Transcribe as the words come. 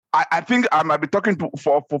I think I might be talking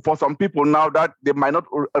for some people now that they might not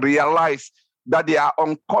realize that they are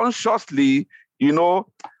unconsciously,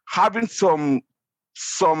 having some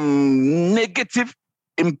negative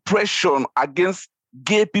impression against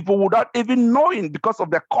gay people without even knowing, because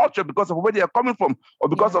of their culture, because of where they are coming from, or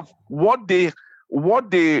because of what they knew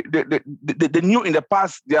in the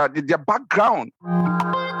past, their background.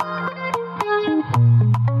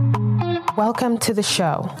 Welcome to the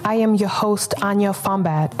show. I am your host, Anya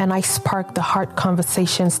Fombad, and I spark the hard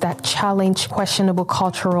conversations that challenge questionable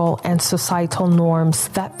cultural and societal norms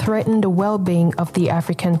that threaten the well-being of the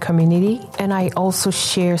African community. And I also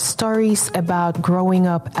share stories about growing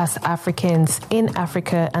up as Africans in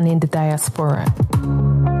Africa and in the diaspora.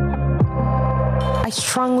 I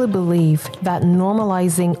strongly believe that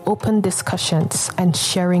normalizing open discussions and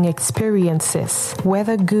sharing experiences,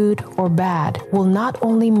 whether good or bad, will not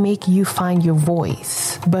only make you find your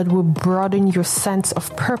voice, but will broaden your sense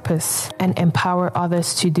of purpose and empower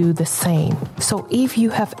others to do the same. So if you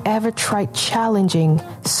have ever tried challenging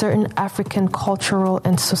certain African cultural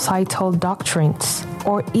and societal doctrines,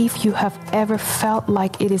 or if you have ever felt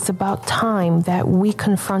like it is about time that we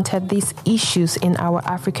confronted these issues in our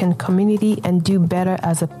African community and do better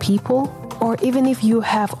as a people, or even if you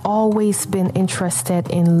have always been interested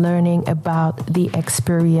in learning about the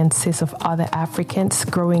experiences of other Africans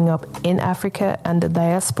growing up in Africa and the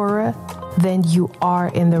diaspora, then you are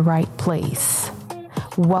in the right place.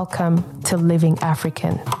 Welcome to Living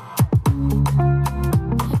African.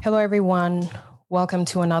 Hello, everyone. Welcome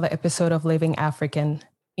to another episode of Living African.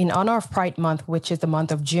 In honor of Pride Month, which is the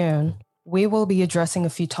month of June, we will be addressing a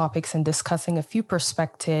few topics and discussing a few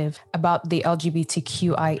perspectives about the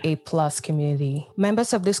LGBTQIA+ community.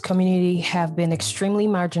 Members of this community have been extremely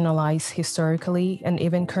marginalized historically and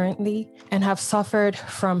even currently, and have suffered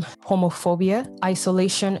from homophobia,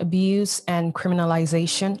 isolation, abuse, and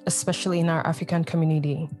criminalization, especially in our African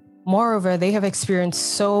community. Moreover, they have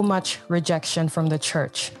experienced so much rejection from the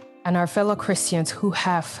church and our fellow Christians who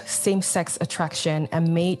have same-sex attraction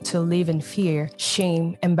and made to live in fear,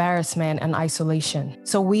 shame, embarrassment, and isolation.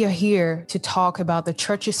 So we are here to talk about the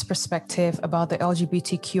church's perspective about the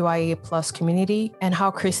LGBTQIA+ community and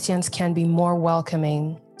how Christians can be more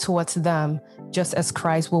welcoming towards them, just as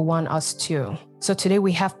Christ will want us to. So today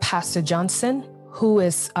we have Pastor Johnson, who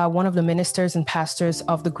is one of the ministers and pastors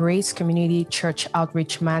of the Grace Community Church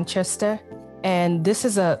Outreach Manchester. And this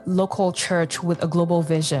is a local church with a global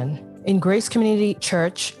vision. In Grace Community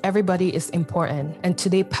Church, everybody is important. And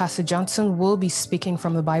today, Pastor Johnson will be speaking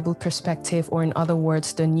from the Bible perspective, or in other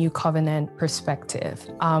words, the New Covenant perspective.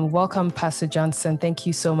 Welcome, Pastor Johnson. Thank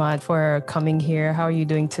you so much for coming here. How are you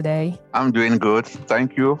doing today? I'm doing good.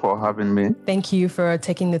 Thank you for having me. Thank you for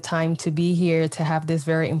taking the time to be here to have this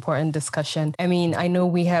very important discussion. I mean, I know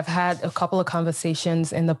we have had a couple of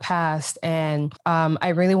conversations in the past, and I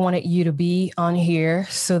really wanted you to be on here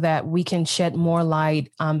so that we can shed more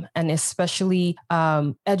light and especially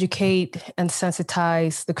educate and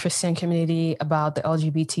sensitize the Christian community about the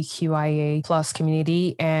LGBTQIA+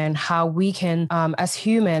 community and how we can, as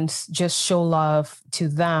humans, just show love to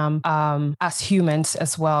them as humans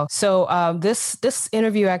as well. So this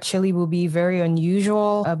interview actually will be very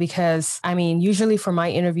unusual because, I mean, usually for my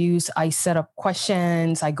interviews, I set up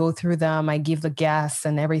questions, I go through them, I give the guests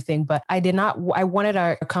and everything, but I wanted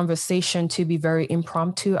our conversation to be very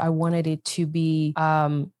impromptu. I wanted it to be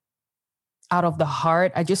out of the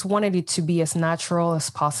heart. I just wanted it to be as natural as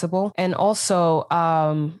possible. And also,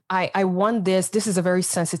 I want this is a very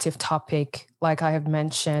sensitive topic, like I have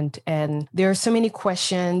mentioned. And there are so many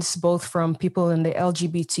questions, both from people in the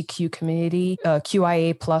LGBTQ community,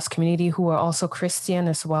 QIA+ community, who are also Christian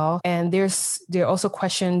as well. And there are also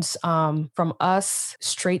questions from us,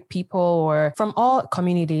 straight people, or from all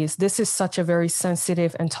communities. This is such a very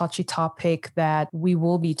sensitive and touchy topic that we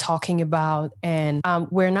will be talking about. And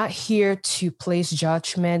we're not here to place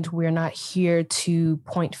judgment. We're not here to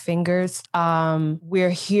point fingers.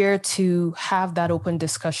 We're here to have that open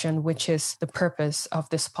discussion, which is the purpose of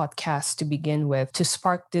this podcast to begin with, to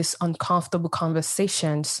spark these uncomfortable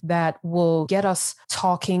conversations that will get us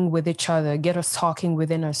talking with each other, get us talking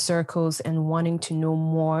within our circles and wanting to know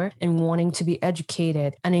more and wanting to be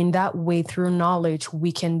educated. And in that way, through knowledge,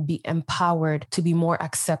 we can be empowered to be more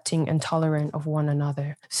accepting and tolerant of one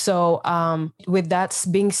another. So with that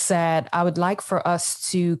being said, I would like for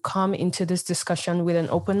us to come into this discussion with an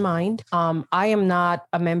open mind. I am not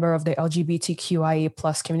a member of the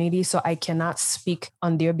LGBTQIA+ community, so I cannot speak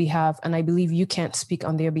on their behalf. And I believe you can't speak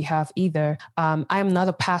on their behalf either. I am not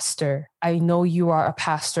a pastor. I know you are a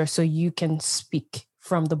pastor, so you can speak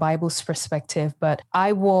from the Bible's perspective, but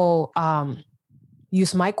I will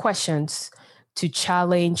use my questions to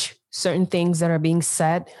challenge certain things that are being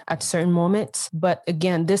said at certain moments. But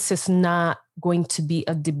again, this is not going to be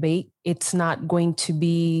a debate. It's not going to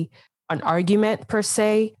be an argument per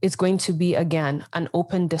se. It's going to be, again, an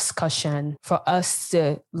open discussion for us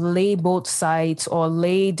to lay both sides or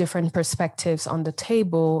lay different perspectives on the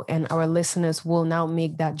table, and our listeners will now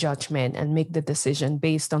make that judgment and make the decision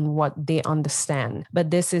based on what they understand.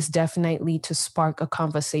 But this is definitely to spark a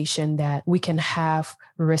conversation that we can have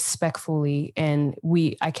respectfully, and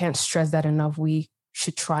I can't stress that enough. We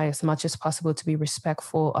should try as much as possible to be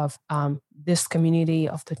respectful of this community,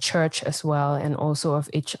 of the church as well, and also of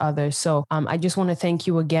each other. So I just want to thank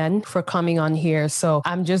you again for coming on here. So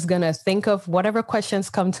I'm just going to think of whatever questions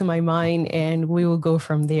come to my mind and we will go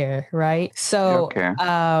from there, right? So, Okay.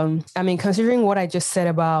 I mean, considering what I just said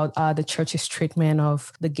about the church's treatment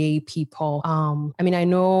of the gay people, I mean, I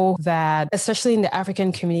know that especially in the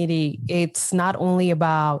African community, it's not only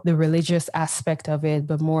about the religious aspect of it,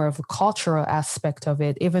 but more of a cultural aspect of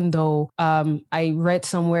it, even though I read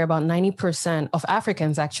somewhere about 90% of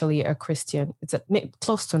Africans actually are Christian. It's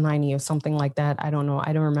close to 90 or something like that. I don't know.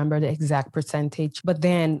 I don't remember the exact percentage. But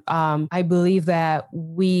then I believe that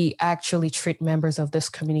we actually treat members of this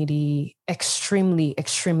community extremely,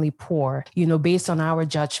 extremely poor, based on our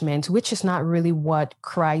judgment, which is not really what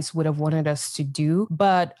Christ would have wanted us to do.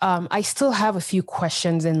 But I still have a few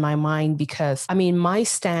questions in my mind because, I mean, my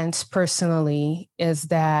stance personally is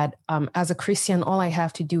that as a Christian, all I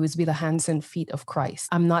have to do is be the hands and feet of Christ.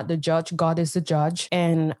 I'm not the judge. God is the judge.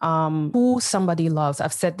 And who somebody loves,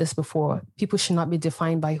 I've said this before, people should not be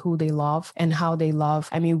defined by who they love and how they love.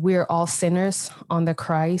 I mean, we're all sinners under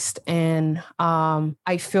Christ. And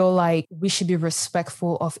I feel like we should be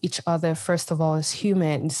respectful of each other, first of all, as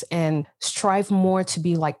humans, and strive more to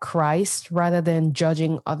be like Christ rather than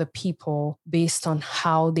judging other people based on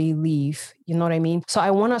how they live. You know what I mean? So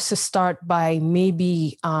I want us to start by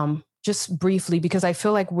maybe just briefly, because I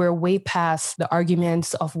feel like we're way past the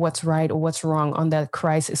arguments of what's right or what's wrong on that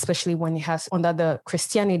Christ, especially when it has on the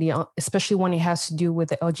Christianity, especially when it has to do with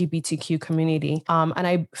the LGBTQ community. And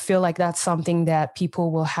I feel like that's something that people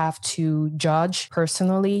will have to judge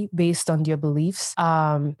personally based on their beliefs.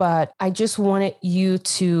 But I just wanted you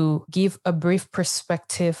to give a brief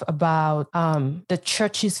perspective about the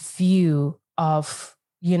church's view of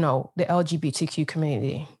the LGBTQ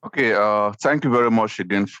community. Okay, thank you very much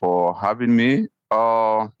again for having me.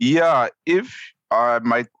 If I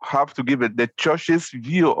might have to give the church's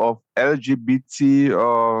view of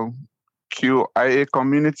LGBTQIA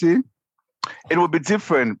community, it will be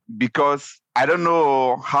different because I don't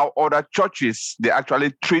know how other churches, they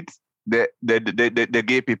actually treat the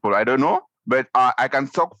gay people. I don't know, but I can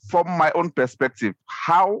talk from my own perspective,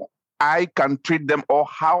 how I can treat them or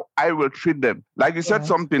how I will treat them. Like you said,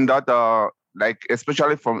 something that, like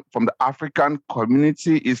especially from the African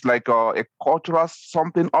community, is like a cultural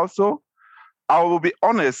something also. I will be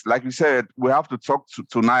honest, like you said, we have to talk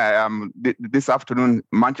tonight, this afternoon,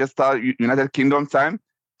 Manchester, United Kingdom time,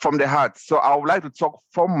 from the heart. So I would like to talk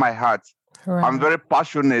from my heart. Right. I'm very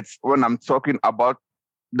passionate when I'm talking about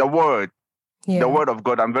the word, the word of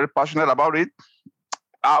God. I'm very passionate about it.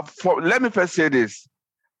 Let me first say this.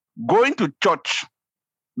 Going to church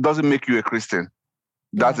doesn't make you a Christian.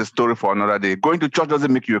 That's a story for another day. Going to church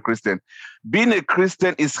doesn't make you a Christian. Being a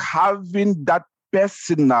Christian is having that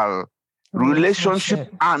personal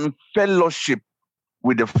relationship and fellowship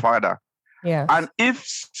with the Father. Yeah. And if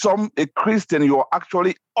a Christian, you are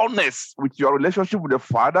actually honest with your relationship with the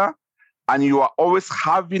Father, and you are always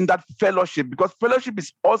having that fellowship, because fellowship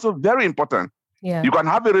is also very important. Yeah. You can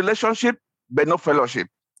have a relationship, but no fellowship.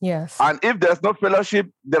 Yes. And if there's no fellowship,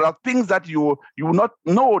 there are things that you will not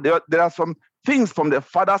know. There are some things from the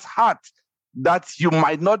Father's heart that you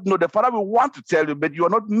might not know. The Father will want to tell you, but you are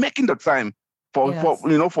not making the time for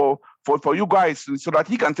you guys so that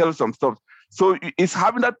He can tell you some stuff. So it's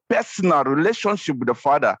having that personal relationship with the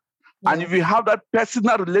Father. Yes. And if you have that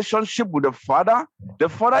personal relationship with the Father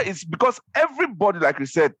is, because everybody, like you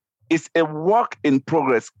said, is a work in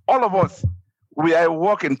progress. All of us. We are a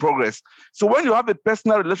work in progress. So when you have a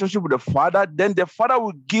personal relationship with the Father, then the Father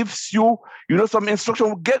will give you, some instruction,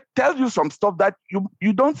 will tell you some stuff that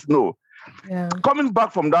you don't know. Yeah. Coming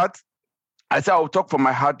back from that, I said I'll talk from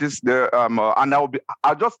my heart and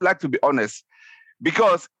I'd just like to be honest,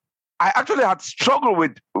 because I actually had struggled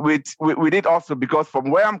with it also, because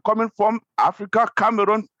from where I'm coming from, Africa,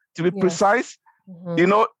 Cameroon, to be precise,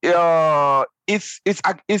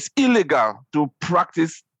 it's illegal to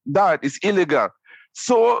practice. That is illegal.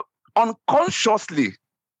 So unconsciously,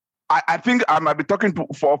 I think I might be talking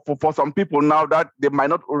for some people now that they might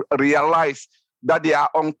not realize that they are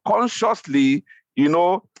unconsciously,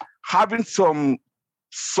 having some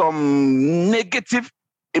negative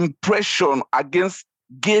impression against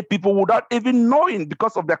gay people without even knowing,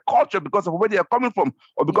 because of their culture, because of where they are coming from,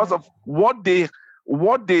 or because of what they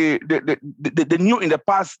knew in the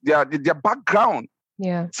past, their background.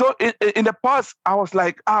 Yeah. So in the past, I was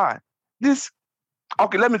like, this.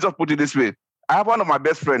 Okay, let me just put it this way. I have one of my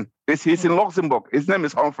best friends. He's in Luxembourg. His name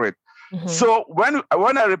is Humphrey. Mm-hmm. So when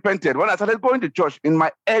I repented, when I started going to church in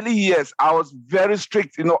my early years, I was very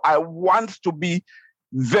strict. I want to be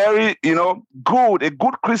very, good, a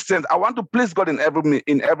good Christian. I want to please God in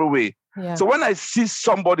every way. Yeah. So when I see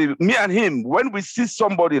somebody, me and him, when we see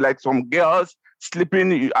somebody like some girls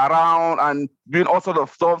sleeping around and doing all sorts of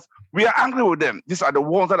stuff, we are angry with them. These are the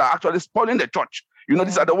ones that are actually spoiling the church.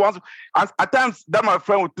 These are the ones. At times, that my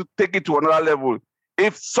friend would take it to another level.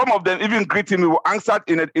 If some of them even greet him, he will answer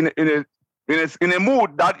in a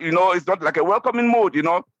mood that is not like a welcoming mood.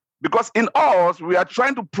 Because in us we are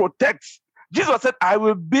trying to protect. Jesus said, "I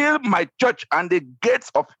will build my church, and the gates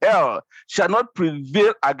of hell shall not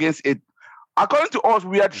prevail against it." According to us,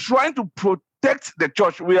 we are trying to protect the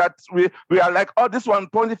church. We are like, this one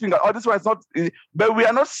pointing finger, this one is not, but we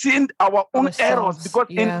are not seeing our own errors, because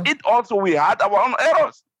in it also we had our own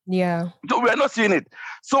errors. Yeah. So we are not seeing it.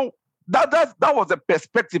 So that was the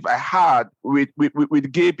perspective I had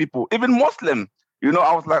with gay people, even Muslim.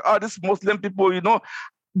 I was like, these Muslim people,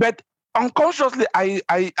 but unconsciously, it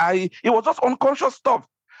was just unconscious stuff.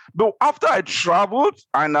 But after I traveled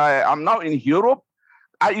and I'm now in Europe,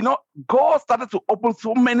 God started to open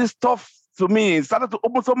so many stuff to me.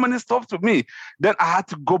 Then I had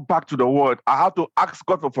to go back to the word. I had to ask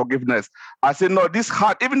God for forgiveness. I said, no, this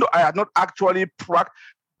heart, even though I had not actually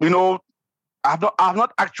I've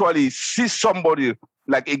not actually seen somebody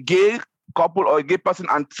like a gay couple or a gay person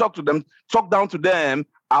and talk down to them.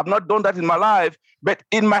 I've not done that in my life, but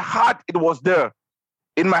in my heart, it was there.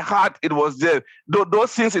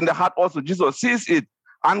 Those things in the heart also, Jesus sees it.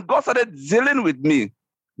 And God started dealing with me.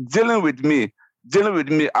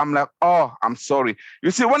 I'm like, I'm sorry.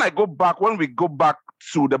 You see, when we go back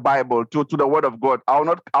to the Bible, to the Word of God, I'll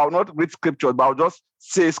not read scriptures, but I'll just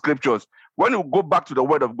say scriptures. When we go back to the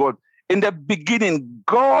Word of God, in the beginning,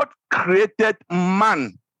 God created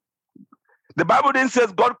man. The Bible didn't say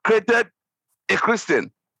God created a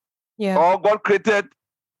Christian. Yeah. Or God created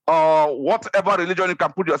whatever religion you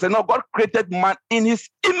can put yourself. No, God created man in his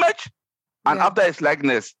image and after his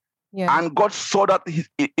likeness. Yeah. And God saw that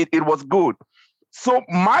it was good. So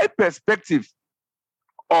my perspective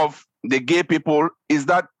of the gay people is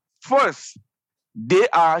that, first, they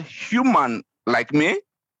are human like me,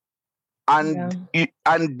 and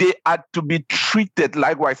they are to be treated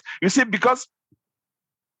likewise. You see, because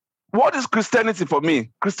what is Christianity for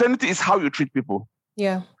me? Christianity is how you treat people.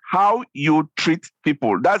 Yeah. How you treat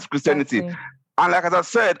people. That's Christianity. Exactly. And like as I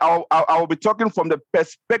said, I will be talking from the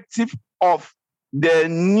perspective of the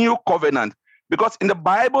new covenant. Because in the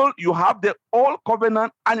Bible, you have the old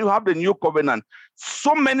covenant and you have the new covenant.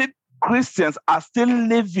 So many Christians are still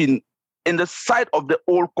living in the side of the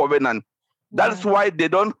old covenant. That's why they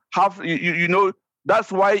don't have,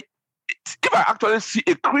 that's why if I actually see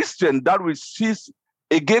a Christian that will see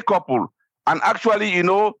a gay couple and actually,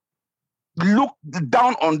 look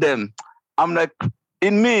down on them, I'm like,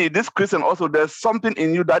 in me, this Christian also, there's something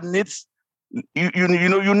in you that needs, you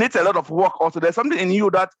need a lot of work also. There's something in you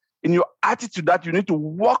that, in your attitude, that you need to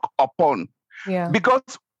work upon. Yeah. Because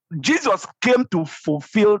Jesus came to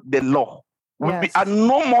fulfill the law. Yes. We are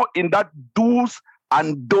no more in that do's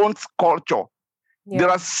and don'ts culture. Yeah. There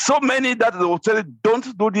are so many that they will tell you,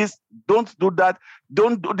 don't do this, don't do that,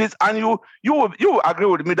 don't do this. And you will agree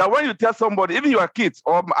with me that when you tell somebody, even your kids,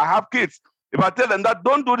 or I have kids, if I tell them that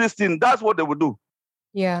don't do this thing, that's what they will do.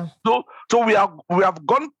 Yeah. So we have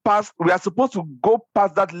gone past, we are supposed to go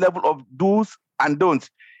past that level of do's and don'ts.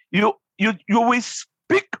 You will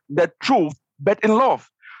speak the truth, but in love.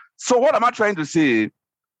 So what am I trying to say?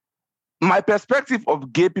 My perspective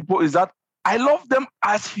of gay people is that I love them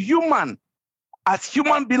as human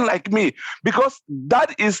being like me, because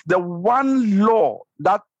that is the one law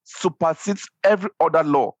that supersedes every other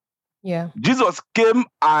law. Yeah. Jesus came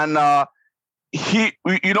and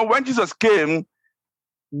when Jesus came,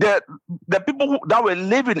 the people that were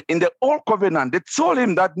living in the old covenant, they told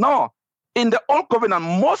him that no, in the old covenant,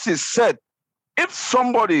 Moses said, if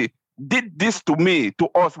somebody did this to me, to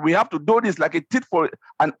us, we have to do this like a tit for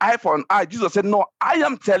an eye for an eye. Jesus said, no, I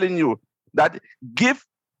am telling you that if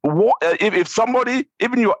somebody,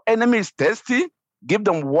 even your enemy is thirsty, give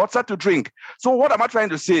them water to drink. So what am I trying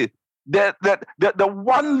to say? The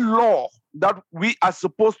one law that we are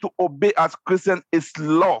supposed to obey as Christians is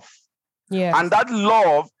love. Yes. And that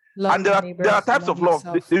love Love And your there neighbors, are types love of love.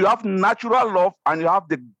 yourself. You have natural love and you have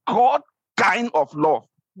the God kind of love.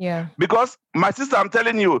 Yeah. Because my sister, I'm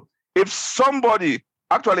telling you, if somebody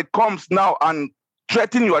actually comes now and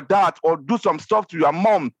threaten your dad or do some stuff to your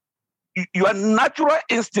mom, your natural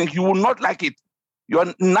instinct, you will not like it.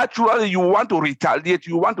 Naturally, you want to retaliate,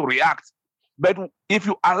 you want to react. But if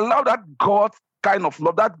you allow that God kind of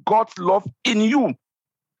love, that God's love in you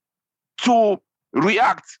to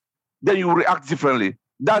react, then you react differently.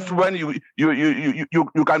 That's when you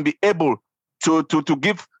can be able to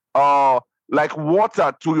give like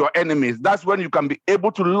water to your enemies. That's when you can be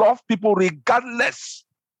able to love people regardless.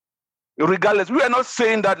 Regardless, we are not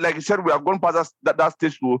saying that, like you said, we have gone past that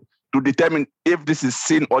stage to determine if this is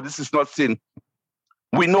sin or this is not sin.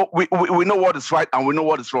 We know we know what is right and we know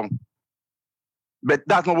what is wrong. But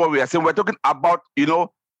that's not what we are saying. We're talking about,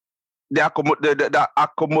 the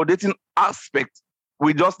accommodating aspect.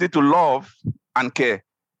 We just need to love and care.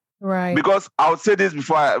 Right. Because I would say this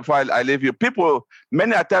before I leave you.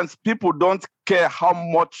 Many times people don't care how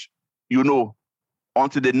much you know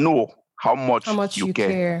until they know how much you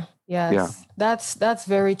care. Yes, yeah. That's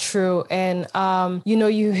very true. And,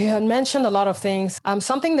 you had mentioned a lot of things.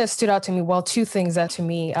 Something that stood out to me, well, two things that to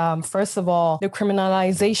me, first of all, the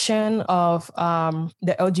criminalization of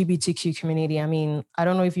the LGBTQ community. I mean, I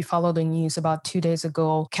don't know if you followed the news about 2 days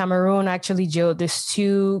ago, Cameroon actually jailed these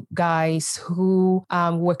two guys who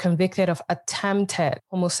were convicted of attempted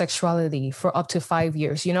homosexuality for up to 5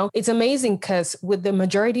 years. It's amazing because with the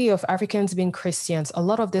majority of Africans being Christians, a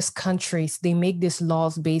lot of these countries, they make these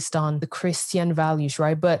laws based on the Christian values,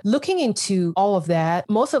 right? But looking into all of that,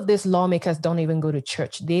 most of these lawmakers don't even go to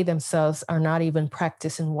church. They themselves are not even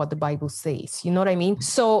practicing what the Bible says. You know what I mean?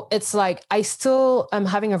 So it's like, I still am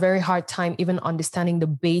having a very hard time even understanding the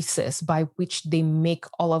basis by which they make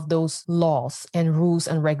all of those laws and rules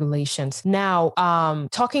and regulations. Now,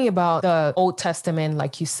 talking about the Old Testament,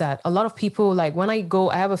 like you said, a lot of people, like when I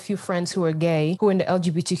have a few friends who are gay, who are in the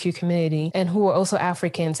LGBTQ community and who are also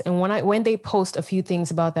Africans. And when they post a few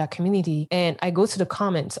things about that community and I go to the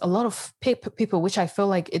comments, a lot of people, which I feel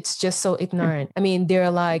like it's just so ignorant. I mean,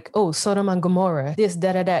 they're like, oh, Sodom and Gomorrah, this,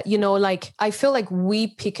 that, like I feel like we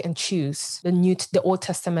pick and choose the Old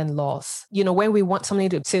Testament laws. When we want something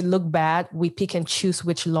to look bad, we pick and choose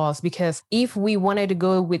which laws, because if we wanted to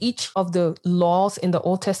go with each of the laws in the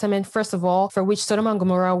Old Testament, first of all, for which Sodom and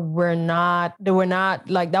Gomorrah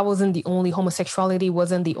that wasn't the only, homosexuality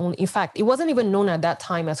wasn't the only, in fact, it wasn't even known at that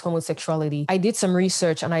time as homosexuality. I did some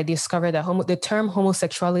research and I discovered that the term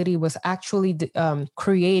homosexuality was actually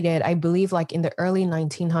created, I believe, like in the early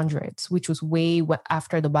 1900s, which was way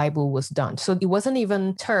after the Bible was done. So it wasn't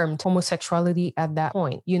even termed homosexuality at that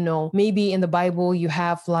point. Maybe in the Bible you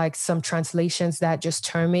have like some translations that just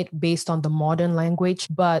term it based on the modern language,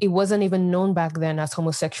 but it wasn't even known back then as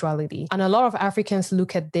homosexuality. And a lot of Africans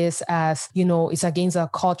look at this as, it's against our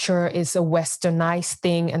culture, it's a westernized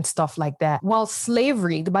thing and stuff like that. While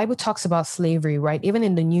slavery, the Bible talks about slavery, right? Even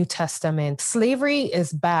in the New Testament, slavery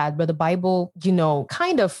is bad, but the Bible,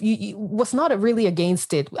 kind of was not really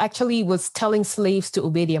against it. Actually, was telling slaves to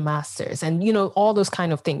obey their masters and, all those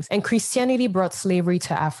kind of things. And Christianity brought slavery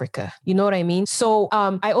to Africa. You know what I mean? So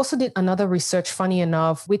I also did another research, funny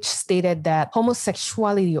enough, which stated that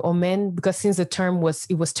homosexuality or men, because since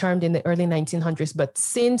it was termed in the early 1900s, but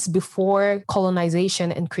since before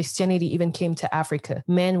colonization and Christianity even came to Africa,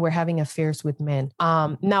 men were having affairs with men.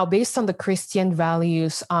 Now, based on the Christian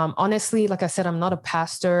values, honestly, like I said, I'm not a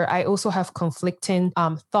pastor. I also have conflicting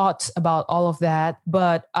thoughts about all of that,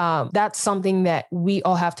 but that's something that we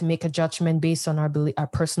all have to make a judgment based on our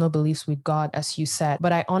personal beliefs with God, as you said.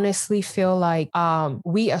 But I honestly feel like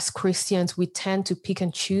we as Christians, we tend to pick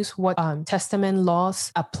and choose what testament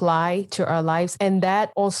laws apply to our lives. And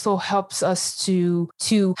that also helps us to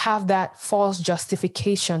have that false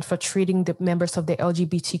justification for treating the members of the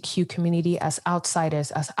LGBTQ community as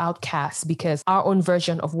outsiders, as outcasts, because our own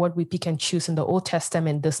version of what we pick and choose in the Old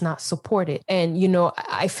Testament does not support it. And,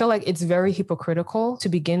 I feel like it's very hypocritical to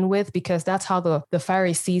begin with, because that's how the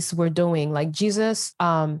Pharisees were doing. Like Jesus,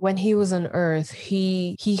 when he was on earth,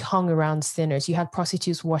 he hung around sinners. You had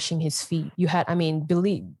prostitutes washing his feet. You had,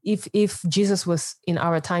 believe if Jesus was in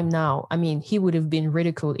our time now, he would have been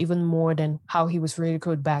ridiculed even more than how he was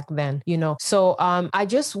ridiculed back then, So I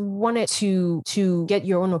just wanted to get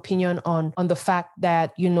your own opinion on the fact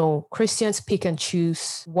that, Christians pick and choose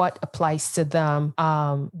choose what applies to them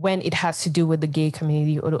when it has to do with the gay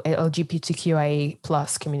community or the LGBTQIA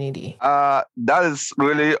plus community? That is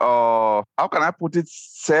really, how can I put it,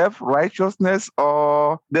 self-righteousness,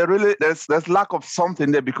 or there's lack of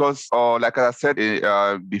something there, because like I said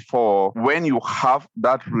before, when you have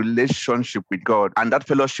that relationship with God and that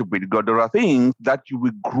fellowship with God, there are things that you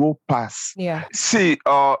will grow past. Yeah. See,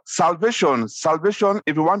 salvation,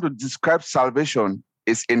 if you want to describe salvation,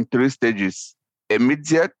 is in 3 stages: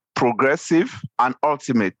 immediate, progressive, and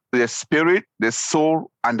ultimate. The spirit, the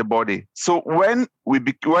soul, and the body. So when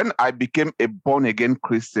I became a born-again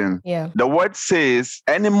Christian, the word says,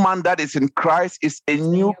 any man that is in Christ is a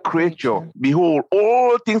new creature. Behold,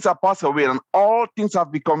 all things are passed away and all things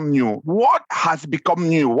have become new. What has become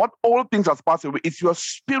new? What all things has passed away? It's your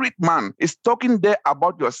spirit, man. It's talking there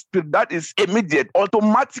about your spirit. That is immediate.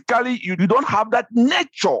 Automatically, you don't have that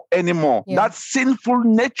nature anymore. That sinful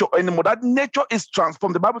nature anymore. That nature is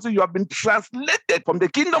transformed. The Bible says you have been translated from the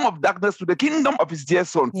kingdom of darkness to the kingdom of his dear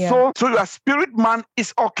son. So your spirit man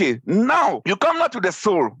is okay. Now you come now to the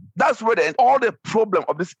soul. That's where all the problem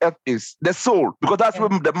of this earth is. The soul, because that's where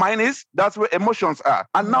the mind is. That's where emotions are.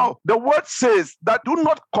 And now the word says that do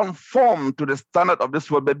not conform to the standard of this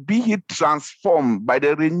world, but be ye transformed by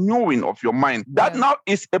the renewing of your mind. That now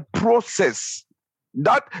is a process.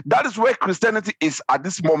 That is where Christianity is at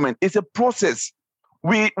this moment. It's a process.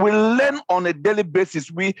 We learn on a daily basis.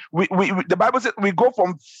 The Bible says we go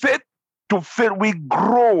from faith to faith. We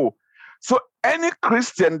grow. So any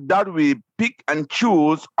Christian that we pick and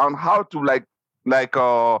choose on how to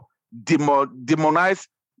demonize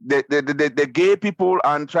the gay people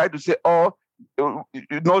and try to say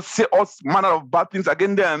say all manner of bad things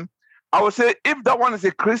against them, I would say if that one is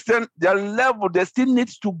a Christian, their level they still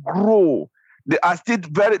needs to grow. They are still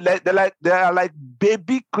they are like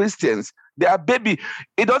baby Christians. They are baby.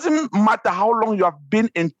 It doesn't matter how long you have been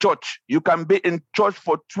in church. You can be in church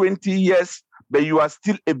for 20 years, but you are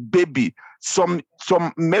still a baby. Some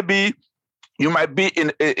maybe you might be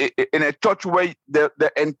in a church where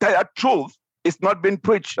the entire truth is not being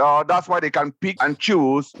preached. That's why they can pick and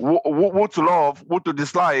choose who to love, who to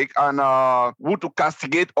dislike, and who to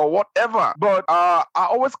castigate or whatever. But I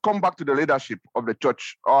always come back to the leadership of the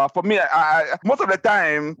church. For me, I most of the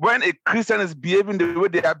time, when a Christian is behaving the way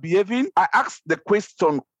they are behaving, I ask the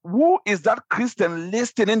question, who is that Christian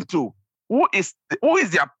listening to? Who is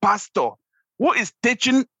their pastor? Who is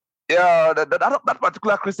teaching that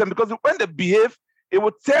particular Christian? Because when they behave, it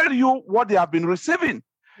will tell you what they have been receiving.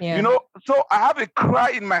 So I have a cry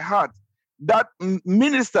in my heart that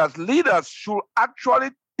ministers, leaders should actually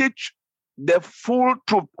teach the full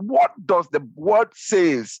truth. What does the word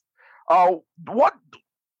says? Ask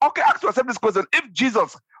yourself this question. If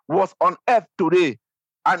Jesus was on earth today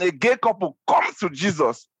and a gay couple comes to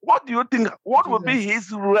Jesus, what do you think? What would be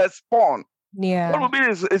his response? What would be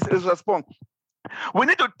his response? We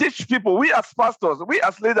need to teach people, we as pastors, we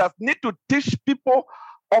as leaders need to teach people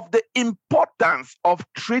of the importance of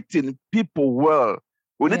treating people well.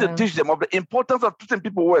 We need to teach them of the importance of treating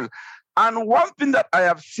people well. And one thing that I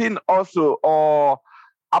have seen also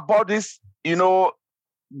about this,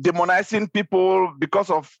 demonizing people because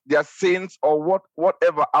of their sins or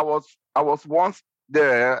whatever. I was once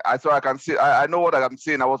there. I know what I'm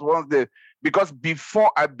saying. I was once there because before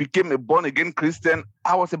I became a born-again Christian,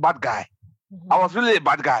 I was a bad guy. I was really a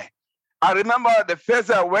bad guy. I remember the first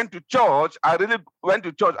day I went to church, I really went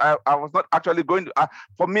to church. I was not actually going to,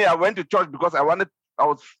 for me, I went to church because I was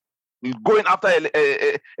going after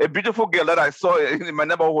a beautiful girl that I saw in my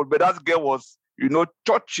neighborhood, but that girl was,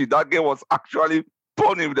 churchy. That girl was actually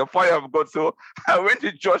burning with the fire of God. So I went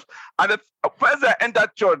to church, and the first day I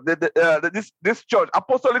entered church, this church,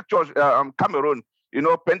 Apostolic Church, Cameroon,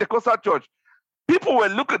 Pentecostal church, people were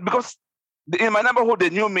looking, because in my neighborhood,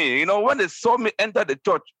 they knew me. When they saw me enter the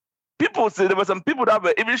church, people say there were some people that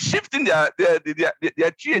were even shifting their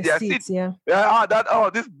chair, their seats.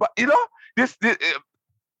 This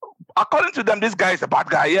according to them, this guy is a bad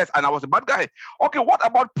guy. Yes, and I was a bad guy. Okay, what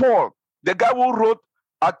about Paul, the guy who wrote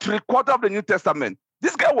 3/4 of the New Testament?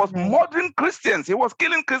 This guy was murdering Christians. He was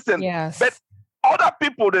killing Christians. Yes. But other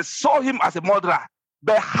people, they saw him as a murderer.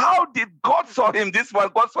 But how did God saw him?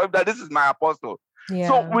 God saw him that this is my apostle. Yeah.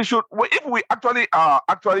 So if we actually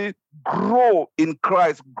grow in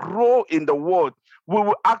Christ, grow in the word, we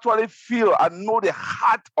will actually feel and know the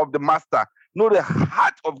heart of the master, know the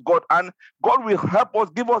heart of God, and God will help us,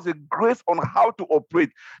 give us a grace on how to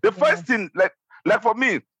operate. The first thing, like for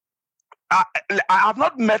me, I have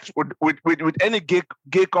not met with any gay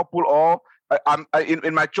couple or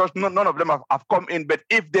in my church. None of them have come in. But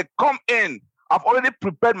if they come in, I've already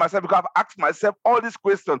prepared myself because I've asked myself all these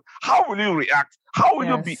questions. How will you react? How will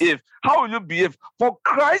you behave? How will you behave? For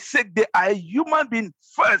Christ's sake, they are human beings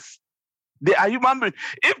first. They are human beings.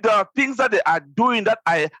 If there are things that they are doing that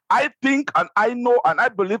I think and I know and I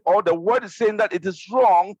believe, or the word is saying that it is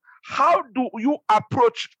wrong, how do you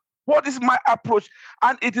approach? What is my approach?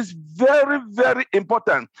 And it is very, very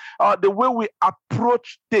important, the way we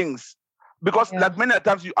approach things. Because like many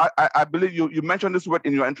times, I believe you mentioned this word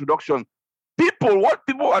in your introduction. What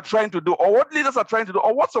people are trying to do, or what leaders are trying to do,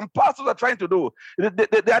 or what some pastors are trying to do,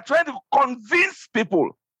 they are trying to convince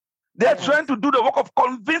people. They are trying to do the work of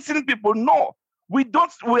convincing people. No, we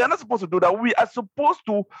are not supposed to do that. We are supposed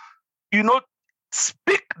to,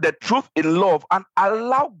 speak the truth in love and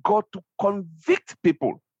allow God to convict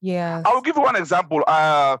people. Yeah. I will give you one example.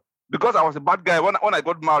 Because I was a bad guy, when I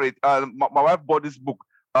got married, my wife bought this book,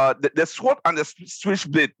 The Sword and the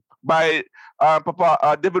Switchblade by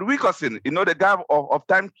Papa David Wilkerson, the guy of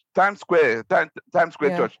Times Square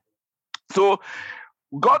Church. So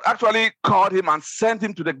God actually called him and sent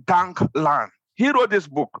him to the gang land. He wrote this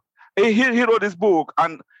book. He wrote this book,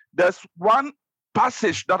 and there's one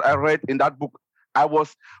passage that I read in that book.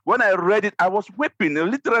 When I read it, I was weeping.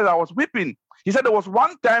 Literally, I was weeping. He said there was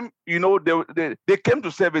one time, they came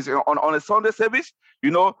to service on a Sunday service.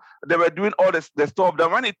 They were doing all the stuff.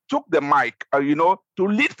 Then when he took the mic, to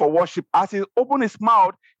lead for worship, as he opened his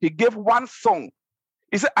mouth, he gave one song.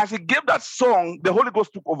 He said, as he gave that song, the Holy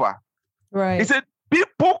Ghost took over. Right. He said,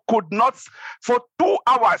 people could not, for 2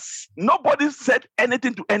 hours, nobody said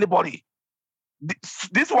anything to anybody.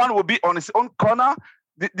 This one will be on his own corner.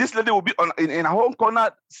 This lady will be in her own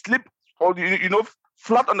corner, sleep, or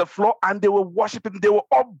flat on the floor, and they were worshiping. They were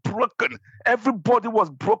all broken. Everybody was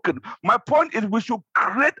broken. My point is, we should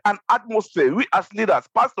create an atmosphere. We as leaders,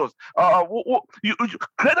 pastors, you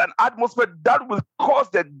create an atmosphere that will cause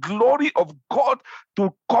the glory of God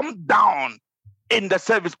to come down in the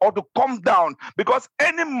service, or to come down, because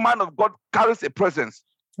any man of God carries a presence.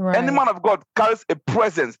 Right. Any man of God carries a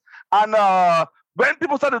presence. And when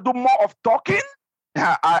people start to do more of talking,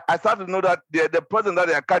 I started to know that the presence that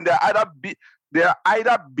they are carrying, they are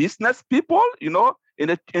either business people, in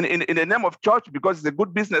the name of church, because it's a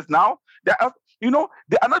good business now. They are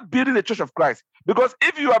not building the church of Christ. Because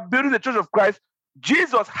if you are building the church of Christ,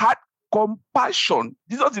 Jesus had compassion.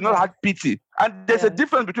 Jesus did not have pity. And there's a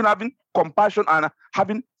difference between having compassion and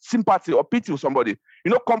having sympathy or pity with somebody.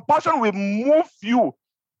 Compassion will move you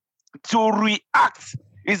to react.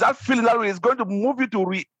 Is that feeling that is going to move you to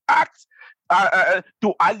react,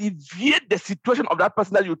 to alleviate the situation of that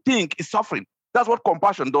person that you think is suffering. That's what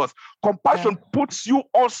compassion does. Compassion puts you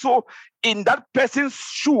also in that person's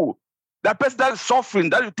shoe. That person that is suffering,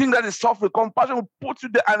 that you think that is suffering, compassion will put you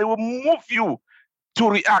there, and it will move you to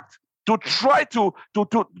react, to try to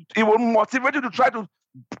it will motivate you to try to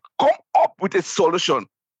come up with a solution.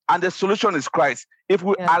 And the solution is Christ. If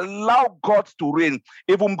we allow God to reign,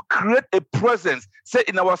 if we create a presence, say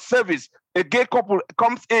in our service, a gay couple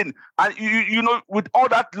comes in, and with all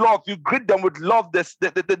that love, you greet them with love, they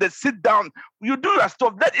sit down, you do your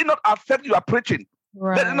stuff. Let it not affect your preaching.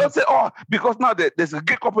 Right. Let it not say, because now there's a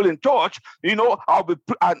gay couple in church, I'll be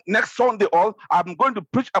next Sunday, I'm going to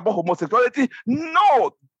preach about homosexuality.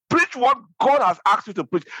 No, preach what God has asked you to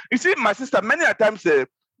preach. You see, my sister, many a times the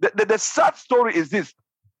sad story is this.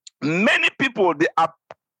 Many people, they are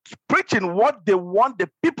preaching what they want the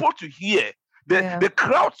people to hear, the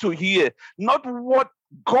crowd to hear, not what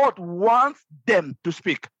God wants them to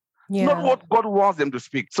speak. Not what God wants them to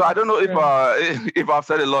speak. So I don't know if I've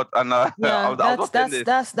said a lot. And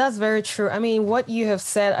that's very true. I mean, what you have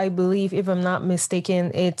said, I believe, if I'm not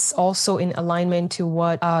mistaken, it's also in alignment to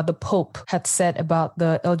what the Pope had said about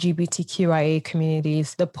the LGBTQIA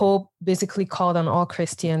communities. The Pope basically called on all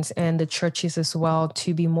Christians and the churches as well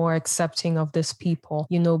to be more accepting of these people,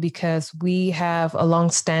 because we have a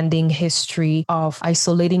long-standing history of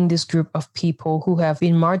isolating this group of people who have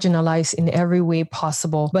been marginalized in every way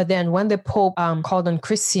possible. But then when the Pope called on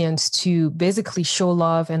Christians to basically show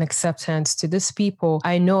love and acceptance to these people,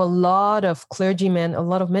 I know a lot of clergymen, a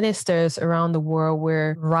lot of ministers around the world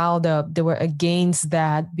were riled up. They were against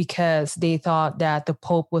that because they thought that the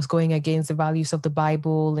Pope was going against the values of the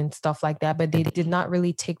Bible and stuff like that. But they did not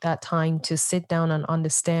really take that time to sit down and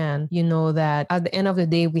understand, that at the end of the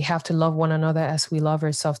day, we have to love one another as we love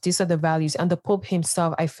ourselves. These are the values. And the Pope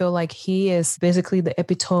himself, I feel like he is basically the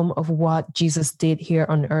epitome of what Jesus did here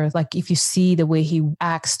on earth. Like, if you see the way he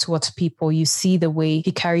acts towards people, you see the way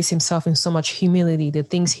he carries himself in so much humility, the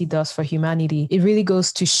things he does for humanity, it really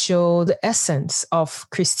goes to show the essence of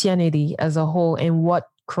Christianity as a whole and what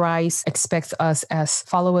Christ expects us as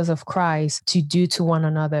followers of Christ to do to one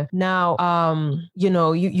another. Now,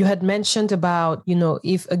 you had mentioned about,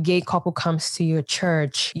 if a gay couple comes to your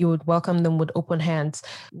church, you would welcome them with open hands.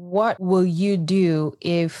 What will you do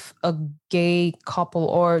if a gay couple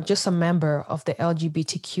or just a member of the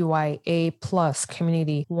LGBTQIA plus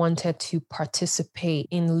community wanted to participate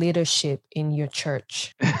in leadership in your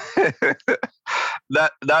church?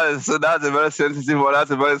 That's a very sensitive one.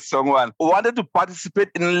 That's a very strong one. Wanted to participate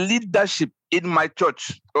in leadership in my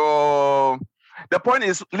church. The point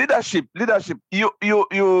is leadership.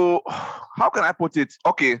 You. How can I put it?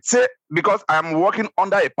 Okay, say because I'm working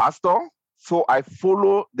under a pastor, so I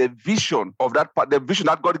follow the vision of the vision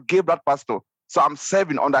that God gave that pastor. So I'm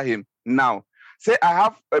serving under him now. Say I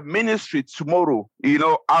have a ministry tomorrow.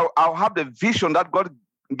 I'll have the vision that God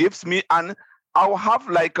gives me, and I'll have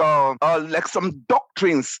like some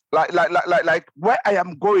doctrines, like where I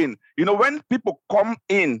am going. When people come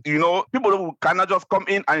in, people who cannot just come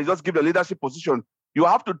in and just give the leadership position. You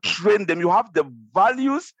have to train them. You have the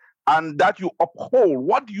values and that you uphold.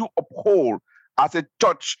 What do you uphold as a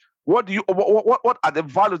church? What are the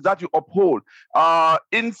values that you uphold?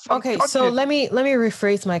 So let me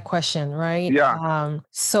rephrase my question, right? Yeah.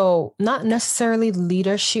 So not necessarily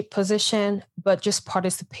leadership position, but just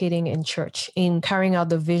participating in church, in carrying out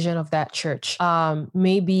the vision of that church.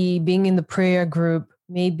 Maybe being in the prayer group,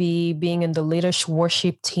 maybe being in the leadership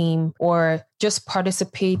worship team, or just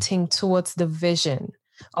participating towards the vision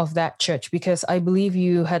of that church, because I believe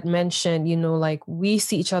you had mentioned, like we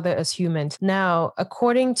see each other as humans. Now,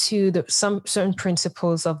 according to some certain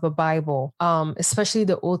principles of the Bible, especially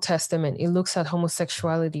the Old Testament, it looks at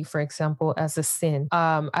homosexuality, for example, as a sin.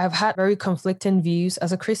 I've had very conflicting views.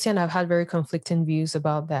 As a Christian, I've had very conflicting views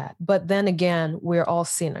about that. But then again, we're all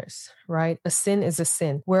sinners, right? A sin is a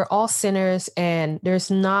sin. We're all sinners, and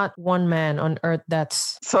there's not one man on earth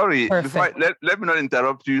that's perfect. Let me not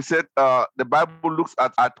interrupt you. You said the Bible looks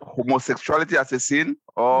at homosexuality as a sin,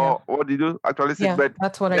 or what did you actually say? Yeah, but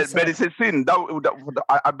that's what I said. But it's a sin.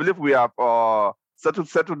 I believe we have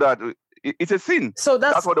settled that. It's a sin. So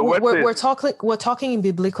that's what the word says. We're talking in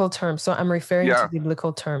biblical terms. So I'm referring to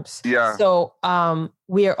biblical terms. Yeah. So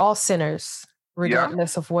we are all sinners.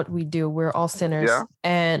 Regardless of what we do, we're all sinners. Yeah.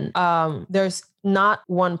 And there's not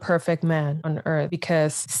one perfect man on earth,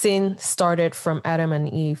 because sin started from Adam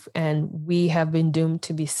and Eve, and we have been doomed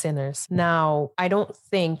to be sinners. Now, I don't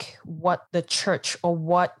think what the church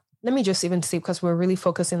let me just even say, because we're really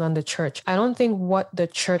focusing on the church, I don't think what the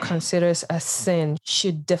church considers as sin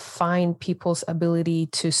should define people's ability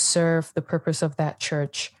to serve the purpose of that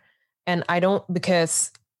church. And I don't, because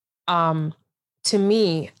to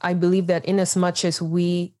me, I believe that in as much as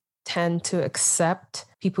we tend to accept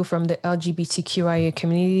people from the LGBTQIA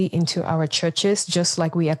community into our churches, just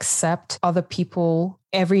like we accept other people,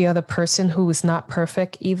 every other person who is not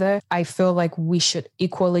perfect either, I feel like we should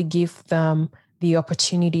equally give them the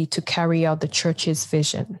opportunity to carry out the church's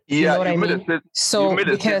vision. You know what I mean? So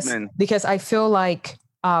because I feel like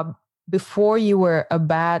before you were a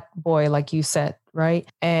bad boy, like you said, right?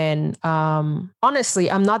 And honestly,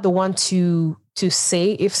 I'm not the one to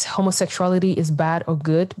say if homosexuality is bad or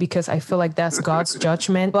good, because I feel like that's God's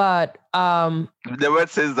judgment. But the word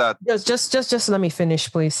says that. Just let me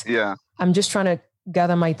finish, please. Yeah. I'm just trying to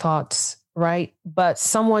gather my thoughts, right? But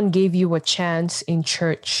someone gave you a chance in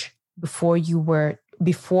church before you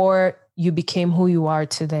became who you are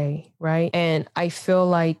today, right? And I feel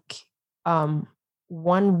like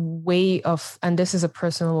one way of, and this is a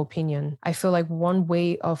personal opinion, I feel like one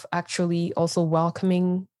way of actually also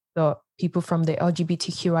welcoming the people from the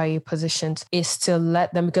LGBTQIA positions is to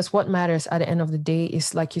let them, because what matters at the end of the day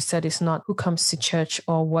is, like you said, it's not who comes to church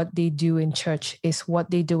or what they do in church, it's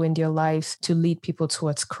what they do in their lives to lead people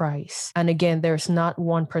towards Christ. And again, there's not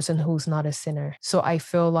one person who's not a sinner. So I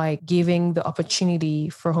feel like giving the opportunity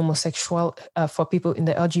for for people in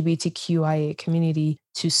the LGBTQIA community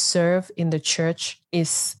to serve in the church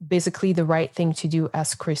is basically the right thing to do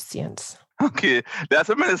as Christians. Okay, there's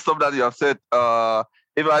so many stuff that you have said.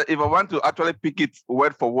 If I want to actually pick it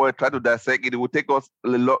word for word, try to dissect it, it would take us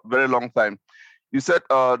a very long time. You said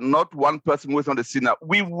not one person was not a sinner.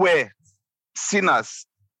 We were sinners.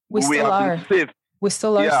 We still are. Been saved. We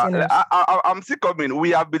still are sinners. I'm still coming. We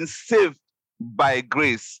have been saved by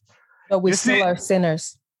grace. But we still are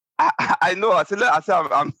sinners. I know.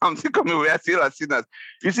 I'm still coming. We are still sinners.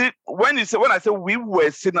 You see, when I say we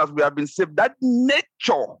were sinners, we have been saved. That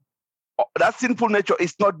nature, that sinful nature,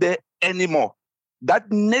 is not there anymore.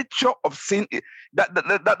 That nature of sin, that's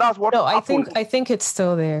what. No, I think it's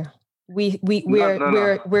still there.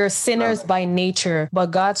 We're sinners by nature,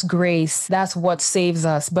 but God's grace, that's what saves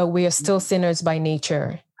us. But we are still sinners by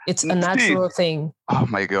nature. It's a natural thing. Oh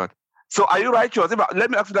my God. So are you righteous?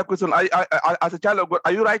 Let me ask you that question. As a child of God,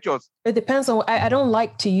 are you righteous? It depends on, I don't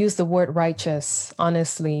like to use the word righteous,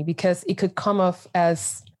 honestly, because it could come off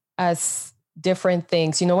as different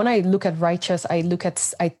things. You know, when I look at righteous, I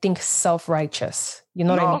think self-righteous. You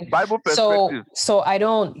know what I mean? Bible perspective. So I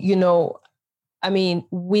don't, you know, I mean,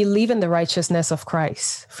 we live in the righteousness of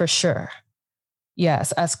Christ, for sure.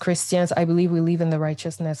 Yes, as Christians, I believe we live in the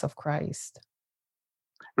righteousness of Christ.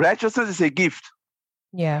 Righteousness is a gift.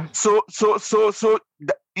 Yeah. So salvation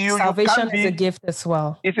is a gift as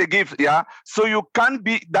well. It's a gift, yeah. So you can't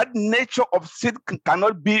be, that nature of sin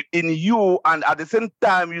cannot be in you, and at the same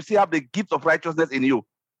time you still have the gift of righteousness in you.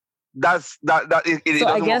 So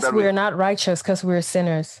I guess we're not righteous because we're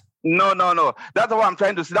sinners. No. That's what I'm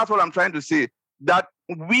trying to say. That's what I'm trying to say. That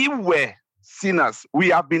we were sinners. We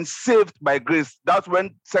have been saved by grace. That's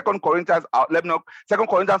when 2 Corinthians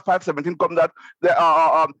 5:17 comes that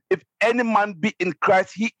if any man be in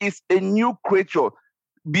Christ, he is a new creature.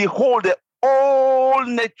 Behold, the old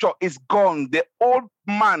nature is gone. The old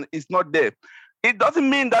man is not there. It doesn't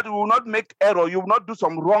mean that you will not make error. You will not do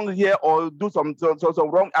some wrong here or do some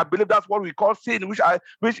wrong. I believe that's what we call sin,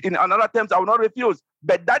 which in another terms I will not refuse.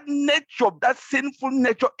 But that nature, that sinful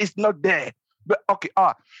nature, is not there. But okay,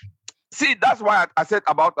 see, that's why I said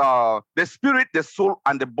about the spirit, the soul,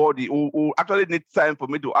 and the body. Who actually need time for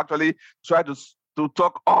me to actually try to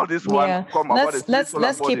talk all this one.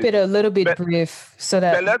 Let's keep it a little bit brief so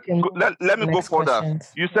that. Let me go further.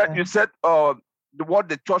 You said what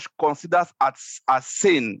the church considers as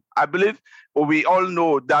sin. I believe we all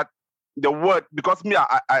know that the word, because me,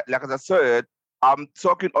 I like as I said, I'm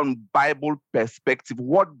talking on Bible perspective.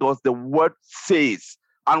 What does the word says?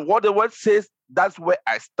 And what the word says, that's where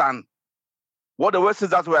I stand. What the word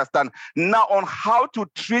says, that's where I stand. Now, on how to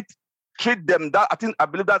treat them, I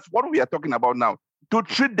believe that's what we are talking about now. To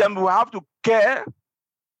treat them, we have to care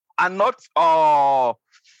and not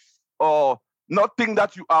think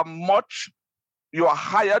that you are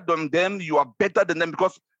higher than them, you are better than them,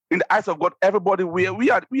 because in the eyes of God, everybody we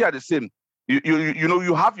are the same. You know,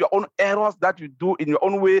 you have your own errors that you do in your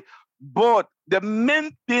own way, but the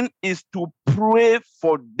main thing is to pray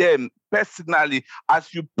for them personally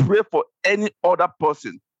as you pray for any other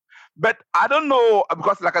person. But I don't know,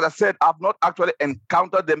 because like I said, I've not actually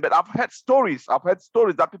encountered them, but I've heard stories.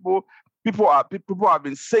 That people have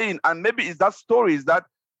been saying, and maybe it's that stories that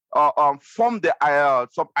from some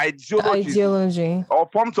ideology or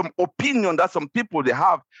from some opinion that some people they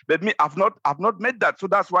have. But me, I've not met that, so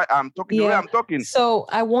that's why I'm talking the way I'm talking. So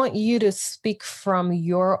I want you to speak from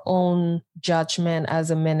your own judgment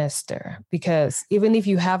as a minister, because even if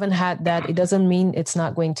you haven't had that, it doesn't mean it's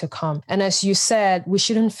not going to come. And as you said, we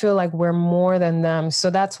shouldn't feel like we're more than them. So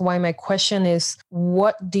that's why my question is,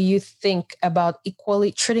 what do you think about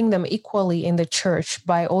treating them equally in the church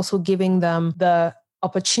by also giving them the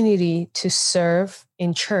opportunity to serve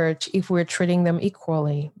in church if we're treating them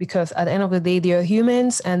equally? Because at the end of the day, they're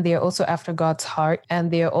humans and they're also after God's heart, and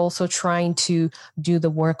they're also trying to do the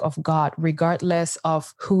work of God, regardless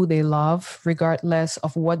of who they love, regardless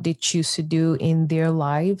of what they choose to do in their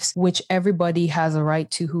lives, which everybody has a right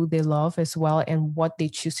to who they love as well and what they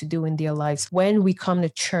choose to do in their lives. When we come to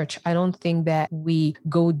church, I don't think that we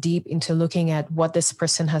go deep into looking at what this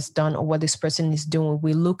person has done or what this person is doing.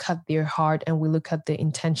 We look at their heart and we look at the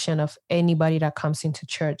intention of anybody that comes into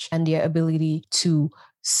church and their ability to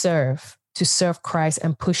serve Christ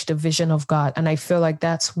and push the vision of God. And I feel like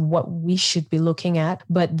that's what we should be looking at.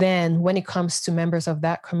 But then when it comes to members of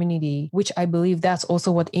that community, which I believe that's also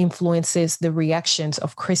what influences the reactions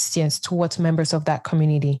of Christians towards members of that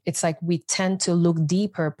community, it's like we tend to look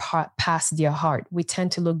deeper past their heart. We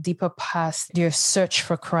tend to look deeper past their search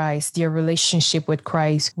for Christ, their relationship with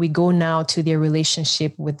Christ. We go now to their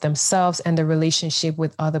relationship with themselves and the relationship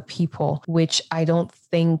with other people, which I don't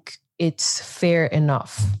think it's fair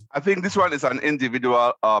enough. I think this one is an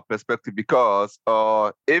individual perspective, because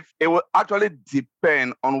if it will actually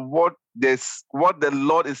depend on what the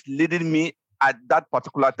Lord is leading me at that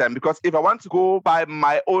particular time. Because if I want to go by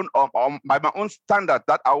my own standard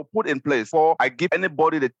that I will put in place, for I give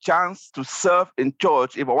anybody the chance to serve in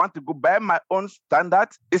church, if I want to go by my own standard,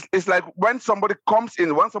 it's like when somebody comes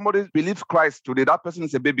in, when somebody believes Christ today, that person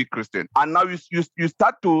is a baby Christian, and now you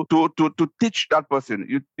start to teach that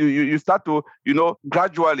person. You start to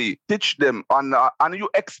gradually teach them, and you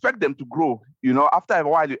expect them to grow. After a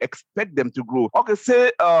while, you expect them to grow. Okay,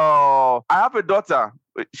 say I have a daughter.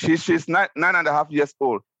 she's nine and a half years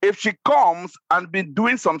old. If she comes and been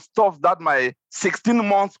doing some stuff that my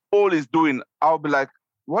 16-month-old is doing, I'll be like,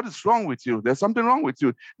 what is wrong with you? There's something wrong with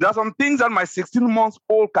you. There are some things that my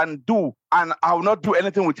 16-month-old can do, and I will not do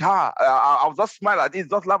anything with her. I'll just smile at it,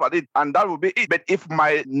 just laugh at it, and that will be it. But if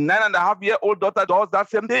my 9.5-year-old daughter does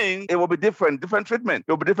that same thing, it will be different treatment.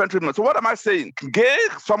 It will be different treatment. So what am I saying? Gay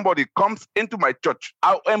somebody comes into my church,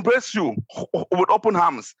 I'll embrace you with open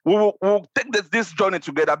arms. We'll take this journey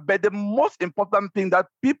together. But the most important thing that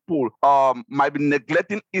people might be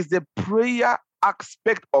neglecting is the prayer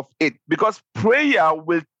aspect of it, because prayer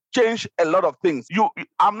will change a lot of things.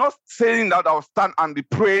 I'm not saying that I'll stand and be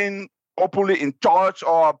praying openly in church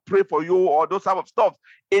or pray for you or those type of stuff.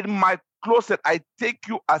 In my closet, I take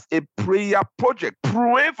you as a prayer project.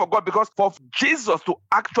 Pray for God, because for Jesus to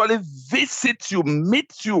actually visit you,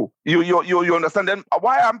 meet you, you understand. Then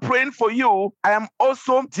why I'm praying for you, I am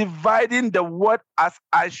also dividing the word as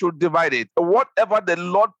I should divide it. Whatever the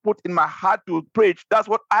Lord put in my heart to preach, that's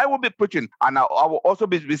what I will be preaching. And I will also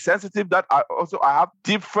be sensitive that I have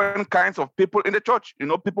different kinds of people in the church.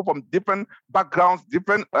 People from different backgrounds,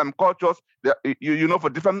 different cultures. For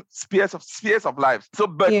different spheres of life. So,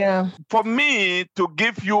 but for me to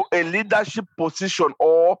give you a leadership position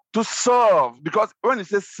or to serve, because when you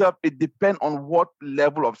say serve, it depends on what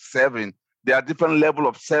level of serving. There are different levels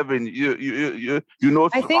of serving.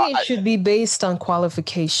 I think it should be based on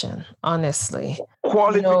qualification, honestly.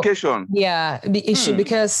 Qualification. It should,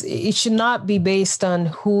 because it should not be based on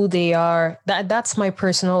who they are. That's my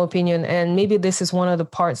personal opinion. And maybe this is one of the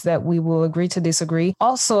parts that we will agree to disagree.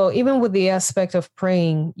 Also, even with the aspect of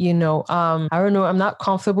praying, I don't know, I'm not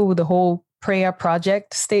comfortable with the whole prayer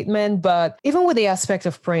project statement, but even with the aspect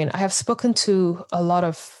of praying, I have spoken to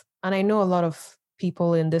and I know a lot of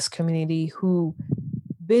people in this community who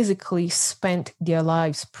basically spent their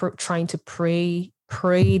lives trying to pray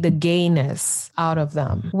the gayness out of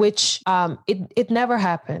them, which it never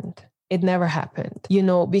happened. It never happened,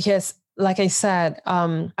 because like I said,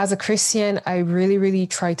 as a Christian, I really, really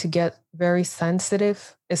try to get very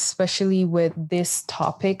sensitive, especially with these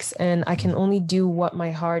topics. And I can only do what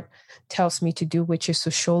my heart tells me to do, which is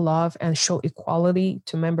to show love and show equality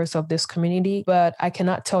to members of this community. But I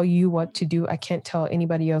cannot tell you what to do. I can't tell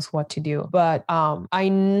anybody else what to do. But I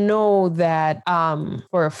know that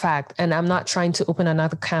for a fact, and I'm not trying to open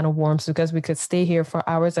another can of worms, because we could stay here for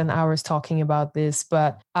hours and hours talking about this,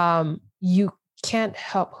 but you can't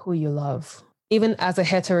help who you love. Even as a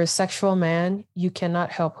heterosexual man, you cannot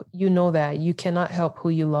help, that you cannot help who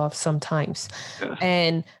you love sometimes. Yeah.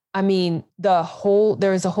 And I mean,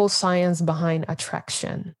 there is a whole science behind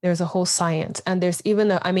attraction. There's a whole science. And there's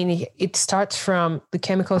even it starts from the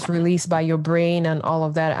chemicals released by your brain and all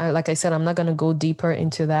of that. Like I said, I'm not going to go deeper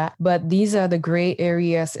into that, but these are the gray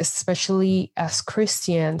areas, especially as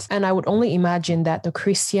Christians. And I would only imagine that the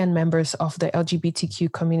Christian members of the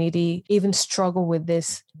LGBTQ community even struggle with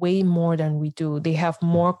this way more than we do. They have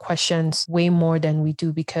more questions, way more than we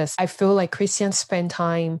do, because I feel like Christians spend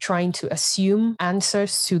time trying to assume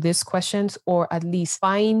answers to these questions, or at least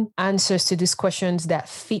find answers to these questions that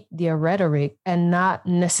fit their rhetoric, and not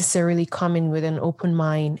necessarily come in with an open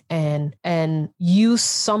mind and use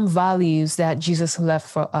some values that Jesus left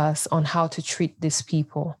for us on how to treat these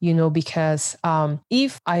people, because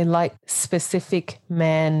if I like specific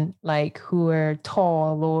men, like who are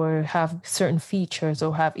tall or have certain features,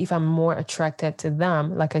 or if I'm more attracted to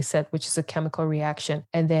them, like I said, which is a chemical reaction,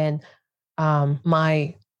 and then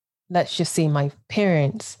let's just say my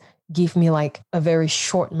parents give me like a very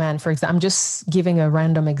short man, for example. I'm just giving a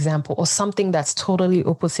random example, or something that's totally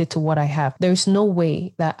opposite to what I have. There's no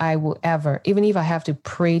way that I will ever, even if I have to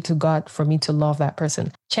pray to God for me to love that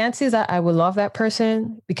person, chances that I will love that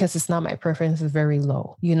person, because it's not my preference, is very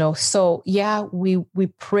low, So yeah, we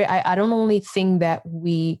pray. I don't only think that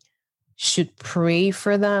we should pray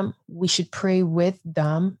for them, we should pray with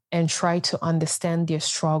them and try to understand their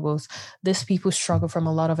struggles. These people struggle from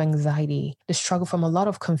a lot of anxiety. They struggle from a lot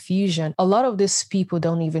of confusion. A lot of these people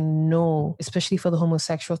don't even know, especially for the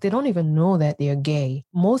homosexuals, they don't even know that they're gay.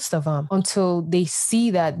 Most of them, until they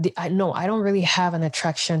see that, I don't really have an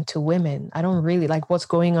attraction to women. I don't really like what's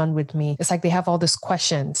going on with me. It's like they have all these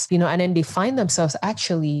questions, and then they find themselves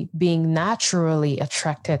actually being naturally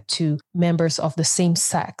attracted to members of the same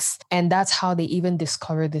sex. And that's how they even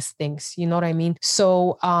discover these things. You know what I mean?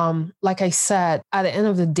 So, like I said, at the end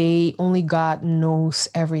of the day, only God knows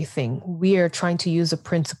everything. We are trying to use the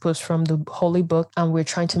principles from the Holy Book, and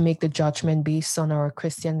we're trying to make the judgment based on our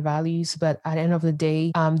Christian values. But at the end of the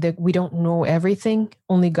day, we don't know everything.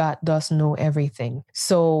 Only God does know everything.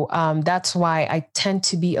 So that's why I tend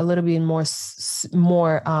to be a little bit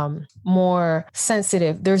more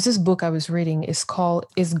sensitive. There's this book I was reading. It's called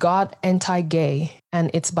 "Is God Anti-Gay?" And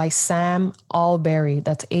it's by Sam Allberry.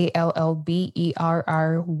 That's Allberry.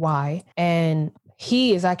 And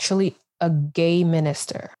he is actually a gay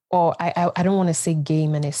minister. Or I don't want to say gay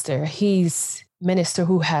minister. He's minister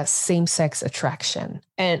who has same-sex attraction.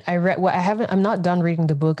 And I'm not done reading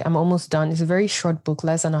the book. I'm almost done. It's a very short book,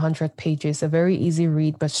 less than 100 pages, a very easy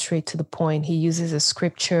read, but straight to the point. He uses a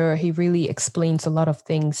scripture. He really explains a lot of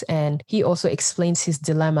things. And he also explains his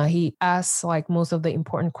dilemma. He asks like most of the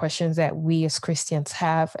important questions that we as Christians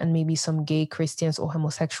have, and maybe some gay Christians or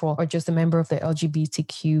homosexual or just a member of the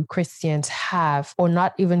LGBTQ Christians have, or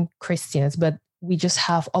not even Christians, but we just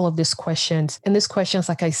have all of these questions. And these questions,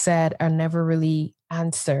 like I said, are never really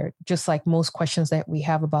answered, just like most questions that we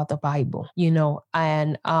have about the Bible,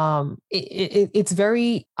 and it's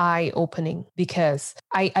very eye-opening because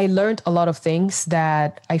I learned a lot of things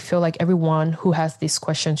that I feel like everyone who has these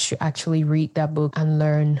questions should actually read that book and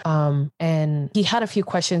learn. And he had a few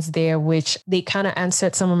questions there, which they kind of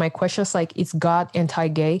answered some of my questions, like, is God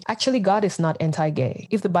anti-gay? Actually, God is not anti-gay.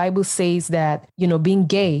 If the Bible says that, being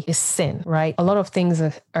gay is sin, right? A lot of things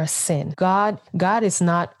are sin. God is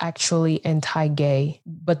not actually anti-gay.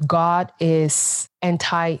 But God is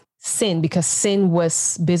anti-sin because sin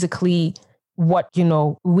was basically what,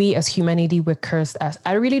 we as humanity were cursed as.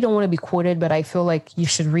 I really don't want to be quoted, but I feel like you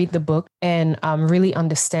should read the book and really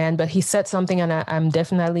understand. But he said something, and I'm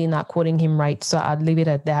definitely not quoting him right, so I'd leave it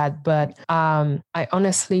at that. But I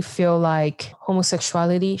honestly feel like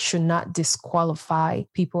homosexuality should not disqualify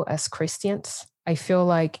people as Christians. I feel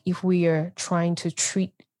like if we are trying to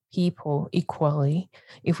treat people equally,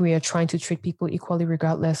 if we are trying to treat people equally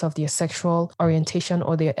regardless of their sexual orientation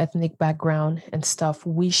or their ethnic background and stuff,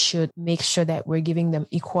 we should make sure that we're giving them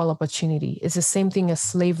equal opportunity. It's the same thing as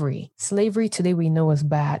slavery. Slavery today we know is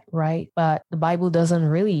bad, right? But the Bible doesn't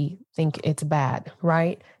really think it's bad,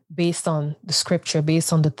 right? Based on the scripture,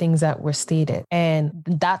 based on the things that were stated. And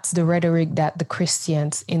that's the rhetoric that the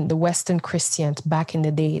Christians, in the Western Christians back in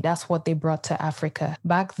the day, that's what they brought to Africa.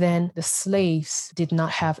 Back then, the slaves did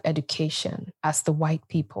not have education as the white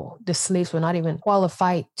people. The slaves were not even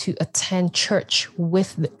qualified to attend church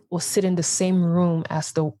or sit in the same room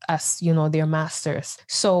as their masters.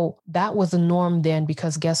 So that was the norm then,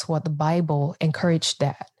 because guess what? The Bible encouraged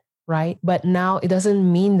that. Right? But now it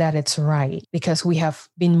doesn't mean that it's right, because we have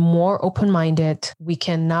been more open-minded. We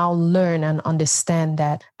can now learn and understand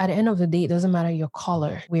that at the end of the day, it doesn't matter your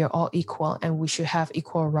color. We are all equal and we should have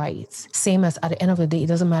equal rights. Same as at the end of the day, it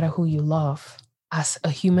doesn't matter who you love. As a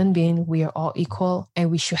human being, we are all equal and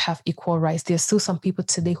we should have equal rights. There's still some people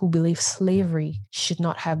today who believe slavery should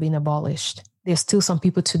not have been abolished. There's still some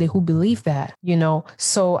people today who believe that,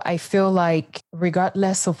 So I feel like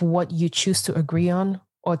regardless of what you choose to agree on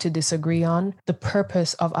or to disagree on, the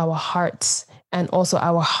purpose of our hearts, and also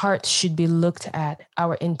our hearts should be looked at,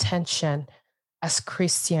 our intention as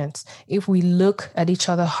Christians. If we look at each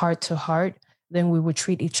other heart to heart, then we will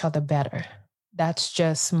treat each other better. That's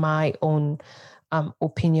just my own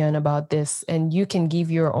opinion about this. And you can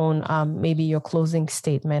give your own, maybe your closing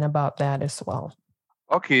statement about that as well.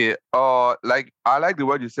 Okay, I like the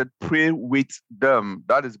word you said, pray with them.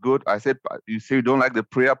 That is good. I said, you say you don't like the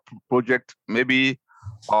prayer project, maybe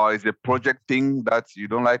it's a project thing that you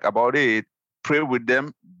don't like about it. Pray with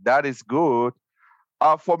them. That is good.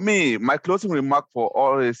 For me, my closing remark for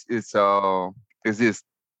all is this,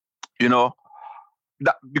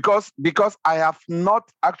 that because I have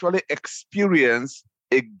not actually experienced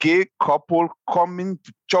a gay couple coming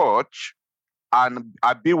to church and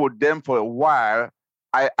I've been with them for a while,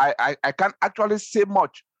 I can't actually say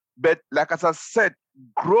much. But like as I said,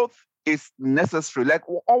 growth is necessary. Like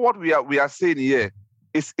all what we are saying here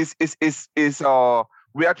is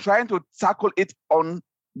we are trying to tackle it on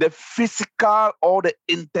the physical or the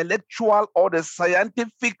intellectual or the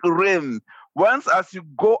scientific realm. Once as you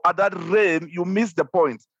go at that realm, you miss the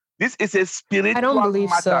point. This is a spiritual matter. I don't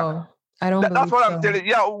believe so. That's what I'm telling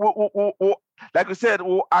you. Yeah, like you said,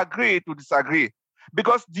 we'll agree to disagree.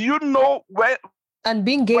 Because do you know where... And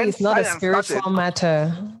being gay is not a spiritual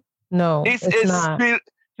matter. No, it's not.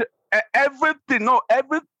 Everything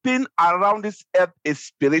around this earth is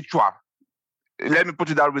spiritual. Let me put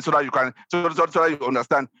it that way so that you can, so that you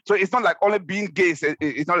understand. So it's not like only being gay,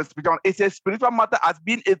 it's not a spiritual, it's a spiritual matter as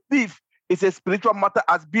being a thief. is a spiritual matter,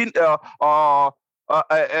 as being a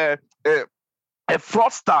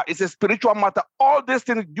fraudster is a spiritual matter. All these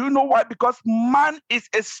things, do you know why? Because man is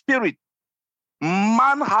a spirit.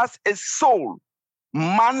 Man has a soul.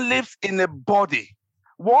 Man lives in a body.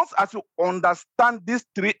 Once as you understand these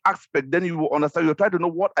three aspects, then you will understand. You try to know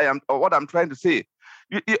what I'm trying to say.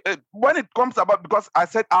 When it comes about, because I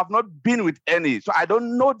said I've not been with any, so I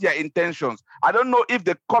don't know their intentions. I don't know if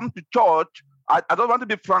they come to church. I don't want to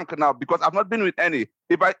be frank now, because I've not been with any.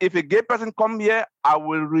 If a gay person come here, I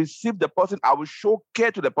will receive the person. I will show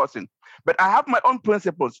care to the person. But I have my own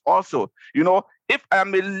principles also. You know, if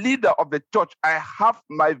I'm a leader of the church, I have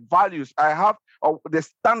my values. I have the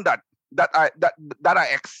standard that I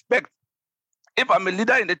expect. If I'm a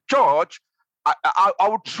leader in the church, I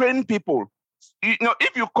will train people. You know,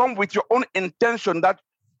 if you come with your own intention that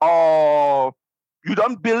you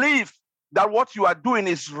don't believe that what you are doing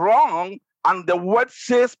is wrong, and the word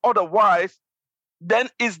says otherwise, then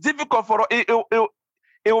it's difficult for it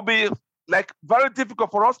will be like very difficult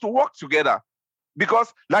for us to work together.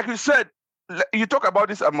 Because like you said, you talk about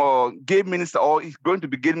this gay minister, or he's going to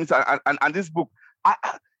be gay minister, and this book.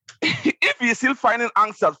 If he's still finding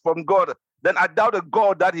answers from God, then I doubt the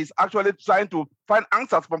God that he's actually trying to find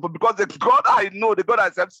answers from, because the God I know, the God I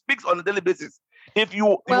serve, speaks on a daily basis. If he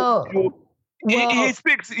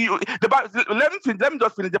speaks. The Bible, let me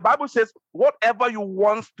just finish. The Bible says, whatever you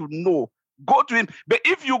want to know, go to him. But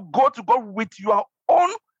if you go to God with your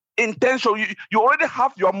own intention, you already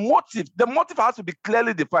have your motive. The motive has to be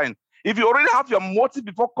clearly defined. If you already have your motive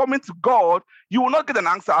before coming to God, you will not get an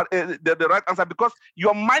answer, the right answer, because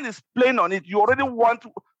your mind is playing on it. You already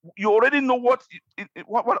know what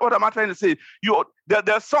am I trying to say?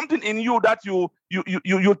 There's something in you that you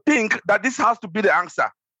think that this has to be the answer.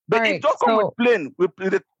 But if you just come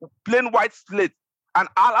with a plain white slate and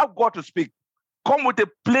allow God to speak, come with a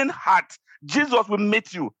plain heart, Jesus will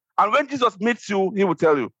meet you. And when Jesus meets you, he will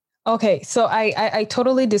tell you. Okay, so I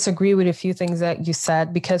totally disagree with a few things that you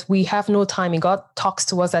said, because we have no time and God talks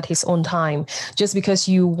to us at his own time. Just because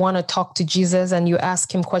you want to talk to Jesus and you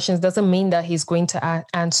ask him questions doesn't mean that he's going to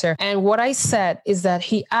answer. And what I said is that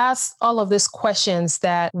he asks all of these questions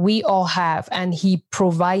that we all have, and he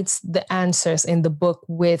provides the answers in the book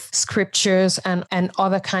with scriptures and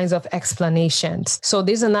other kinds of explanations. So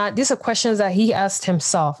these are questions that he asked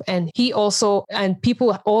himself, and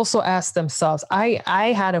people also ask themselves.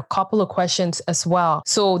 I had a couple of questions as well.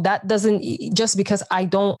 So that doesn't, just because I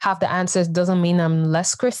don't have the answers doesn't mean I'm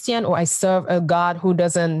less Christian or I serve a God who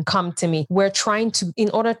doesn't come to me. We're trying to,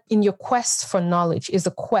 in your quest for knowledge is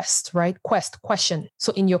a quest, right? Question.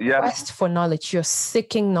 So in your quest for knowledge, you're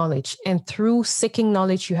seeking knowledge, and through seeking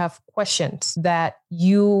knowledge, you have questions that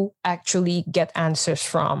you actually get answers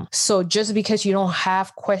from. So just because you don't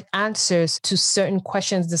have answers to certain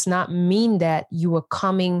questions does not mean that you are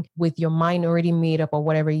coming with your mind already made up or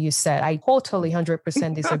whatever you said. I totally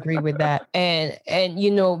 100% disagree with that. And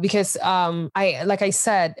because like I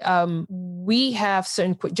said, we have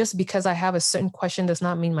certain, just because I have a certain question does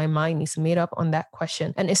not mean my mind is made up on that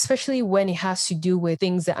question. And especially when it has to do with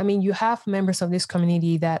things that, you have members of this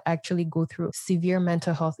community that actually go through severe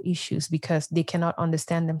mental health issues because they cannot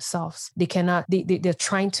understand themselves. They're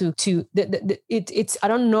trying to it's, I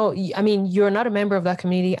don't know. You're not a member of that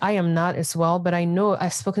community. I am not as well, but I know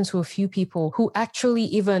I've spoken to a few people who actually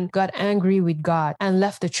even got angry with God and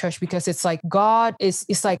left the church because it's like God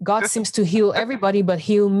seems to heal everybody but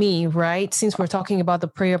heal me, right? Since we're talking about the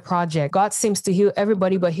prayer project, God seems to heal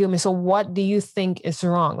everybody but heal me. So what do you think is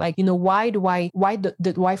wrong? Like, why do I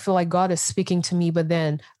feel like God is speaking to me, but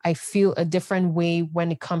then I feel a different way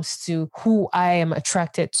when it comes to who I am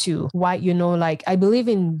attracted to? Why, I believe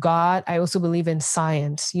in God. I also believe in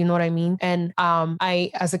science. You know what I mean? And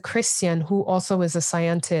I, as a Christian who also is a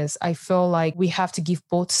scientist, I feel like we have to give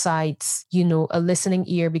both sides, a listening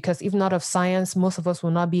ear, because if not of science, most of us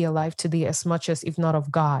will not be alive today as much as if not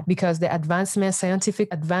of God, because the scientific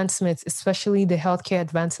advancements, especially the healthcare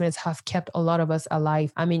advancements, have kept a lot of us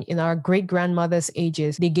alive. In our great-grandmother's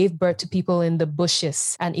ages, they gave birth to people in the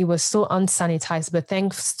bushes and it was so unsanitized. But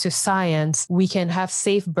thanks to science, we can have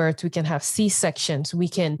safe births, we can have C-sections, we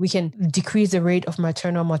can decrease the rate of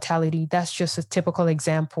maternal mortality. That's just a typical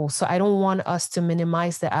example. So I don't want us to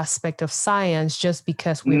minimize the aspect of science just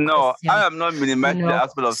because we're Christian. I am not minimizing the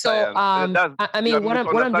aspect of science. What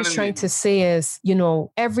I'm just trying to say is,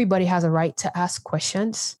 everybody has a right to ask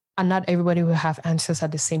questions. And not everybody will have answers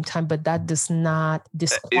at the same time, but that does not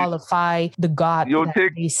disqualify the God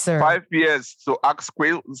that they serve. 5 years to ask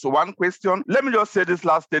one question. Let me just say this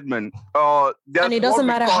last statement. And it doesn't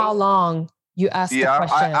matter how long. You asked the Yeah,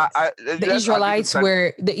 question.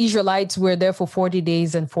 The Israelites were there for 40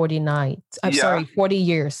 days and 40 nights. I'm sorry, 40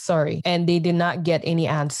 years, sorry. And they did not get any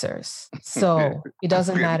answers. So it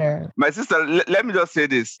doesn't matter. My sister, let me just say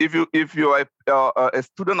this. If you are a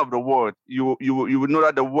student of the word, you will know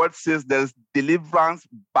that the word says there's deliverance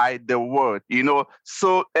by the word.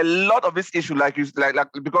 So a lot of this issue, like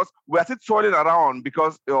because we are still toiling around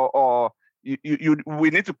because we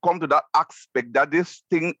need to come to that aspect that this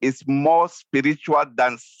thing is more spiritual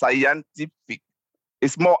than scientific.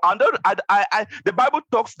 It's more, and the Bible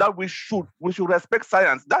talks that we should respect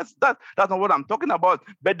science. That's not what I'm talking about.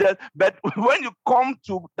 But when you come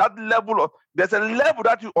to that level there's a level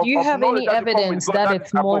that you. Do you have any evidence that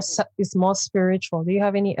it's more spiritual? Do you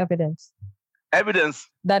have any evidence? Evidence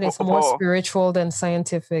that is more spiritual than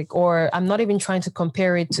scientific, or I'm not even trying to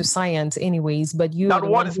compare it to science, anyways. But that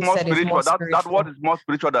word is more spiritual. That word is more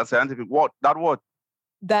spiritual than scientific. What that word?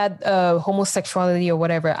 That homosexuality or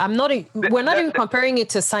whatever. We're not even comparing it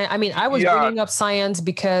to science. I mean, I was bringing up science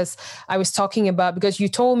because I was talking about, because you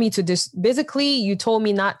told me to basically you told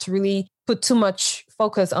me not to really put too much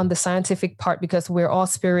focus on the scientific part because we're all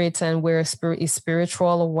spirits and spirit is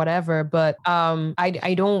spiritual or whatever. But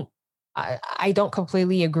I don't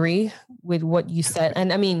completely agree with what you said.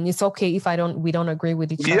 And I mean, it's okay if we don't agree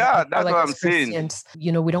with each other. Yeah, that's what I'm saying.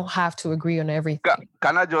 We don't have to agree on everything.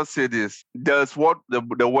 Can I just say this? There's what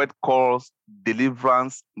the word calls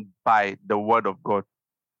deliverance by the word of God.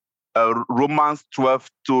 Romans 12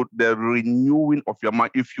 to the renewing of your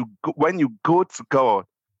mind. When you go to God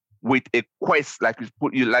with a quest, like you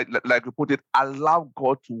put it, allow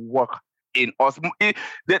God to work in us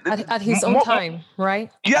at his own time, right?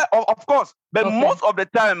 Yeah, of course. But okay. most of the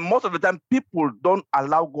time, people don't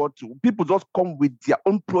allow God to. People just come with their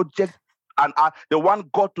own project and they want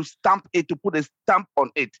God to stamp it, to put a stamp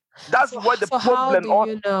on it. That's where the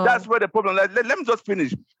problem. That's where the problem. Let me just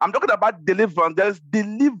finish. I'm talking about deliverance. There's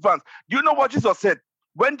deliverance. Do you know what Jesus said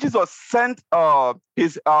when Jesus sent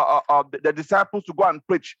the disciples to go and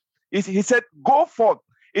preach? He said, "Go forth."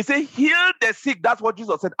 He said, "Heal the sick." That's what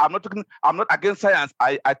Jesus said. I'm not against science.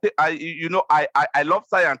 I love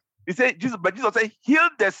science. He said, Jesus said, "Heal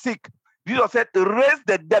the sick." Jesus said, "Raise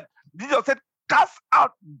the dead." Jesus said, "Cast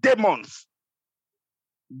out demons."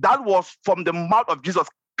 That was from the mouth of Jesus.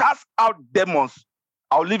 Cast out demons.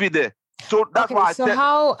 I'll leave it there. So that's why I said.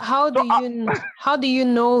 How do you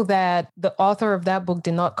know that the author of that book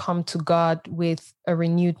did not come to God with a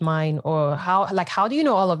renewed mind, or how do you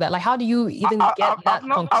know all of that? Like, how do you even get that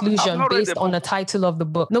conclusion based on the title of the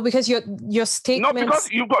book? No, because your statement. No,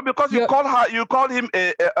 because you call him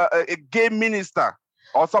a gay minister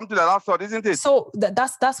or something like that sort, isn't it? So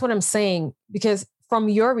that's what I'm saying, because from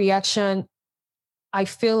your reaction, I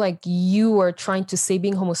feel like you are trying to say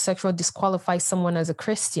being homosexual disqualifies someone as a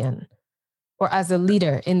Christian or as a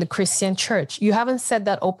leader in the Christian church. You haven't said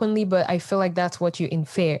that openly, but I feel like that's what you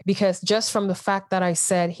infer. Because just from the fact that I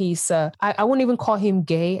said he's, I wouldn't even call him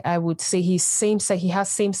gay. I would say he has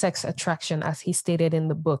same-sex attraction, as he stated in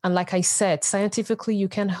the book. And like I said, scientifically, you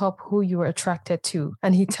can help who you are attracted to.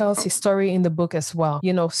 And he tells his story in the book as well.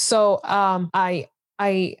 So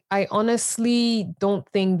I honestly don't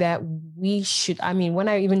think that we should. I mean, when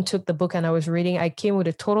I even took the book and I was reading, I came with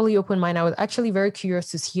a totally open mind. I was actually very curious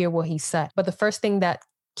to hear what he said. But the first thing that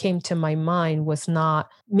came to my mind was not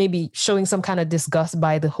maybe showing some kind of disgust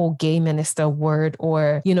by the whole gay minister word,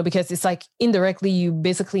 or, because it's like indirectly you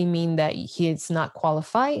basically mean that he's not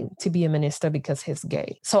qualified to be a minister because he's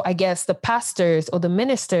gay. So I guess the pastors or the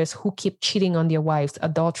ministers who keep cheating on their wives,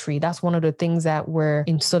 adultery, that's one of the things that were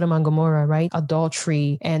in Sodom and Gomorrah, right?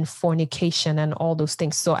 Adultery and fornication and all those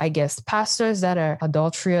things. So I guess pastors that are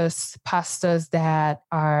adulterous, pastors that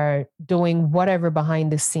are doing whatever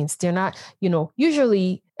behind the scenes, they're not,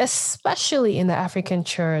 usually, especially in the African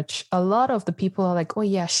church, a lot of the people are like, "Oh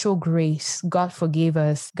yeah, show grace. God forgave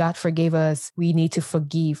us. God forgave us. We need to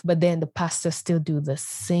forgive." But then the pastors still do the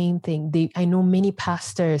same thing. I know many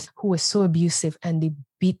pastors who are so abusive and they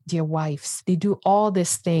beat their wives. They do all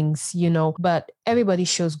these things, but everybody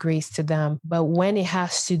shows grace to them. But when it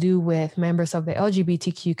has to do with members of the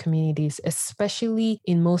LGBTQ communities, especially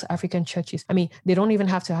in most African churches, I mean, they don't even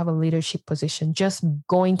have to have a leadership position. Just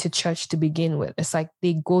going to church to begin with, it's like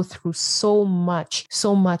they go through so much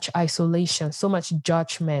isolation, so much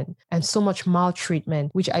judgment, and so much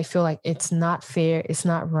maltreatment, which I feel like it's not fair. It's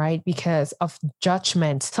not right because of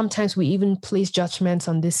judgment. Sometimes we even place judgments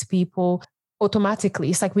on these people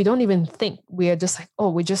automatically. It's like we don't even think. We are just like,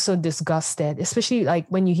 oh, we're just so disgusted, especially like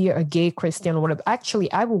when you hear a gay Christian or whatever.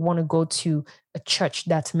 Actually, I would want to go to a church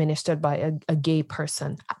that's ministered by a gay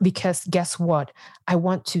person, because guess what? I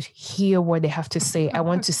want to hear what they have to say. I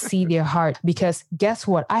want to see their heart, because guess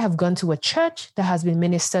what? I have gone to a church that has been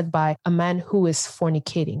ministered by a man who is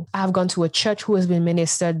fornicating. I have gone to a church who has been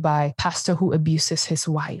ministered by a pastor who abuses his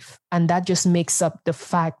wife. And that just makes up the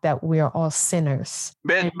fact that we are all sinners.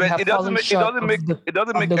 But it doesn't make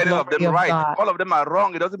any of them right. God. All of them are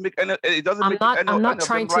wrong. It doesn't make any. It doesn't make any of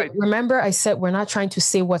them right. Remember, I said we're not trying to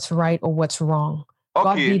say what's right or what's wrong. Okay.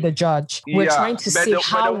 God be the judge. We're trying to say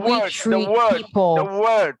how we treat people.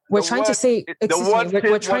 We're trying to say.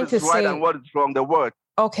 We're trying to say and what is wrong. The word.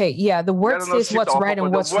 Okay, yeah, the word says what's right and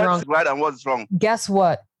what's wrong. Right and what's wrong. Guess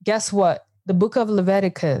what? The book of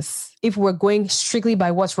Leviticus, if we're going strictly by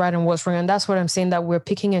what's right and what's wrong, and that's what I'm saying, that we're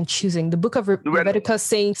picking and choosing. The book of Leviticus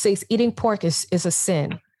says eating pork is a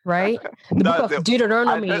sin, right? The book of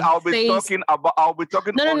Deuteronomy I'll be talking.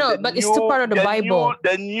 No, but it's still part of the Bible.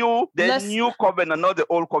 The new covenant, not the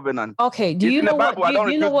old covenant. Okay, do you know what?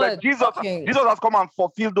 Do you know what? Jesus has come and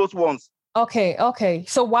fulfilled those ones. Okay.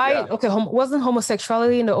 So why? Yeah. Okay, wasn't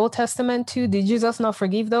homosexuality in the Old Testament too? Did Jesus not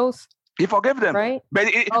forgive those? He forgave them, right? But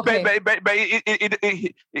it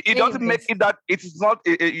doesn't make it that it is not.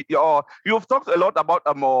 You've talked a lot about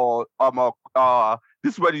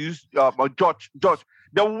this word you use, judge.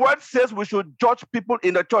 The word says we should judge people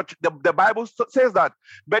in the church. The Bible says that,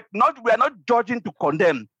 but we are not judging to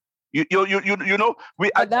condemn. You know,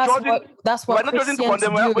 we are judging. That's what we're not judging to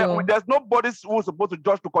condemn. There's nobody who's supposed to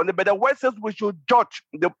judge to condemn, but the word says we should judge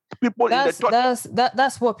the people in the church.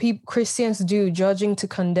 That's what Christians do, judging to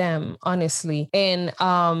condemn, honestly. And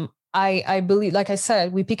I believe, like I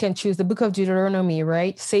said, we pick and choose. The book of Deuteronomy,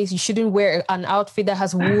 right, says you shouldn't wear an outfit that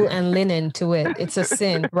has wool and linen to it. It's a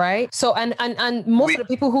sin, right? So, and most of the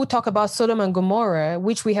people who talk about Sodom and Gomorrah,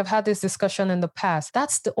 which we have had this discussion in the past,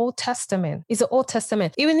 that's the Old Testament. It's the Old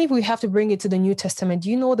Testament. Even if we have to bring it to the New Testament, do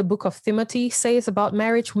you know what the book of Timothy says about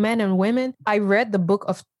marriage, men and women? I read the book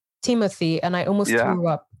of Timothy and I almost threw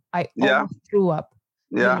up. Almost threw up.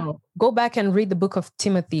 Yeah. You know, go back and read the book of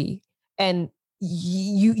Timothy and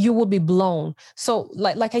you will be blown. So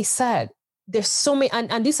like I said, there's so many,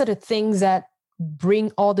 and these are the things that bring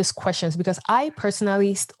all these questions, because I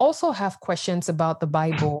personally also have questions about the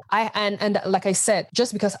Bible. And like I said,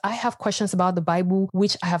 just because I have questions about the Bible,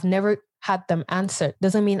 which I have never had them answered,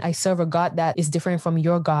 doesn't mean I serve a God that is different from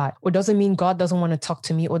your God, or doesn't mean God doesn't want to talk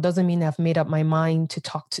to me, or doesn't mean I've made up my mind to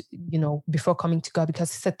talk to, before coming to God, because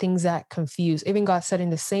it's the things that confuse. Even God said in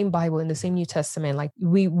the same Bible, in the same New Testament, like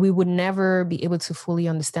we would never be able to fully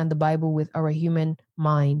understand the Bible with our human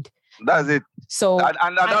mind. That's it. So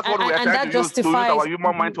and that's what we are trying to use our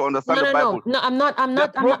human mind to understand the Bible. No, I'm not.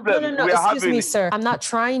 Excuse me, sir. I'm not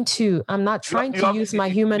trying to use my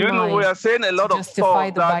human mind. We are saying a lot of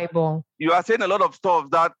justify the Bible. You are saying a lot of stuff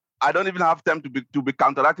that I don't even have time to be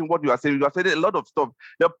counteracting what you are saying. You are saying a lot of stuff.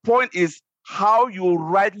 The point is how you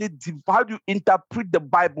how you interpret the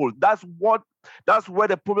Bible. That's where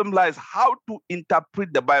the problem lies. How to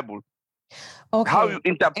interpret the Bible. Okay. How you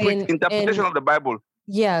interpretation of the Bible.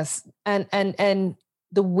 Yes, and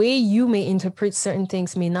the way you may interpret certain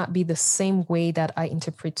things may not be the same way that I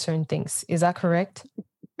interpret certain things. Is that correct?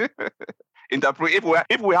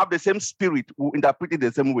 If we have the same spirit, we'll interpret it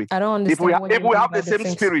the same way. I don't understand. If we have the same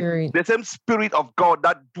spirit, the same spirit of God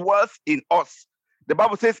that dwells in us, the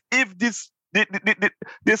Bible says, if this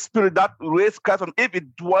spirit that raised Christ on, if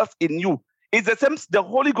it dwells in you, it's the same. The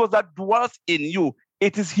Holy Ghost that dwells in you,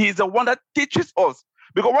 He is the one that teaches us.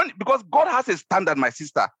 Because God has a standard, my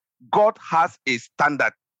sister. God has a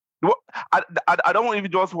standard. I don't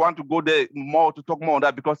even just want to go there more to talk more on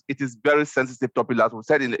that, because it is very sensitive topic, as we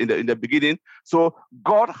said in the beginning. So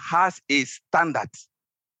God has a standard.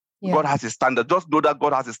 Yeah. God has a standard. Just know that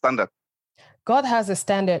God has a standard. God has a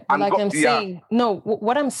standard.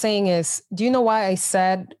 What I'm saying is, do you know why I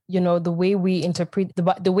said, the way we interpret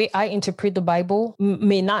the way I interpret the Bible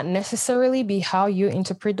may not necessarily be how you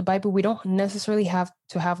interpret the Bible. We don't necessarily have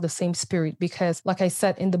to have the same spirit, because like I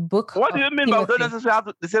said in the book. What do you mean by don't necessarily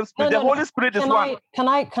have the same spirit? The Holy Spirit is one. Can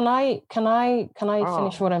I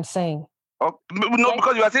finish what I'm saying? Oh, no,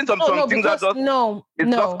 because you are saying things that just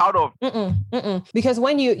just out of. Because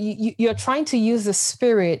when you're trying to use the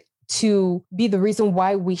Spirit to be the reason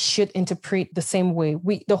why we should interpret the same way.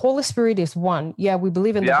 The Holy Spirit is one. Yeah, we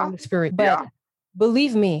believe in the Holy Spirit. But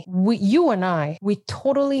believe me, you and I, we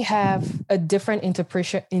totally have a different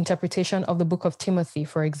interpretation of the book of Timothy,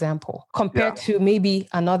 for example, compared to maybe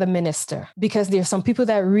another minister. Because there's some people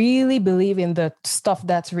that really believe in the stuff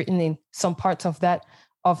that's written in some parts of that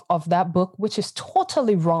of that book, which is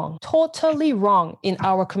totally wrong in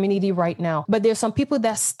our community right now. But there's some people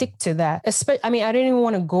that stick to that. I don't even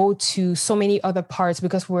want to go to so many other parts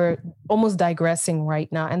because we're almost digressing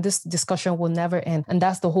right now. And this discussion will never end. And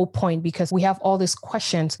that's the whole point, because we have all these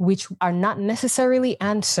questions which are not necessarily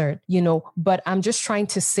answered, but I'm just trying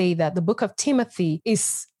to say that the book of Timothy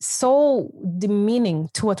is so demeaning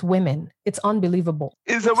towards women. It's unbelievable.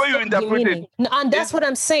 It's the way you interpret it. And that's what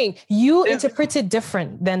I'm saying. You interpret it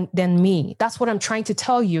different than me. That's what I'm trying to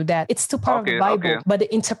tell you, that it's still part of the Bible, but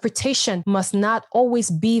the interpretation must not always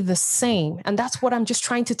be the same. And that's what I'm just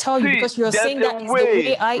trying to tell you, because you're saying that is the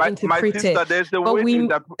way I interpret it. But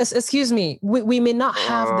excuse me, we may not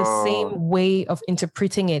have the same way of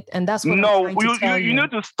interpreting it. And that's what I'm trying to tell you. You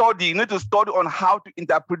need to study. You need to study on how to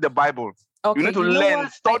interpret the Bible. Okay, you need to learn,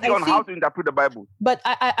 study on how to interpret the Bible. But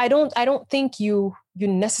I don't think you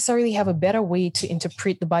necessarily have a better way to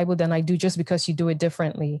interpret the Bible than I do, just because you do it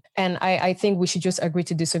differently. And I think we should just agree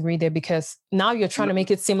to disagree there, because now you're trying to make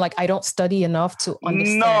it seem like I don't study enough to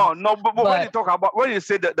understand. No, but when you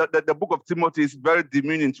say that the book of Timothy is very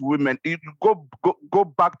demeaning to women, you go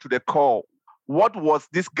back to the core. What was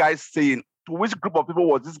this guy saying? To which group of people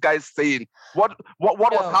was this guy saying? What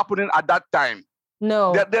was happening at that time?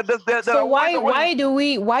 No. So why do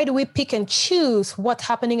we pick and choose what's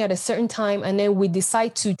happening at a certain time, and then we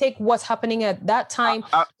decide to take what's happening at that time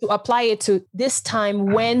to apply it to this time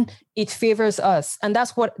when it favors us? And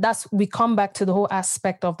we come back to the whole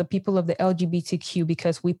aspect of the people of the LGBTQ,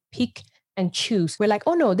 because we pick and choose. We're like,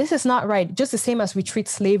 oh no, this is not right. Just the same as we treat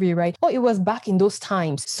slavery, right? Oh, it was back in those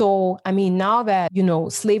times. So, now that,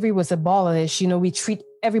 slavery was abolished, we treat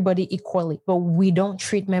everybody equally, but we don't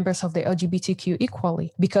treat members of the LGBTQ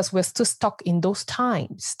equally because we're still stuck in those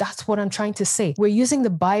times. That's what I'm trying to say. We're using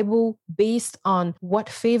the Bible based on what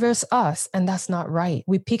favors us, and that's not right.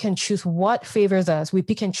 We pick and choose what favors us. We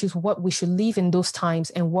pick and choose what we should leave in those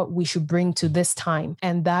times and what we should bring to this time.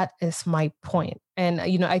 And that is my point. And,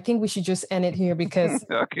 I think we should just end it here, because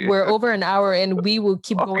we're over an hour and we will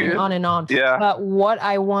keep going on and on. Yeah. But what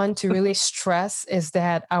I want to really stress is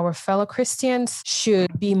that our fellow Christians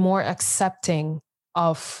should be more accepting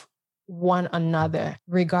of one another,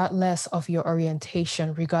 regardless of your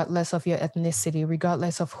orientation, regardless of your ethnicity,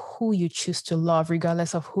 regardless of who you choose to love,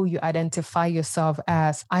 regardless of who you identify yourself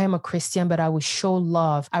as. I am a Christian, but I will show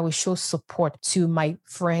love. I will show support to my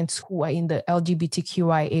friends who are in the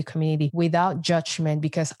LGBTQIA community without judgment,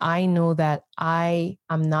 because I know that I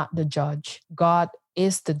am not the judge. God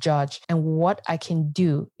is the judge. And what I can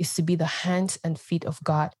do is to be the hands and feet of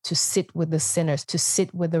God, to sit with the sinners, to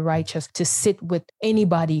sit with the righteous, to sit with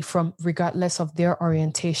anybody from regardless of their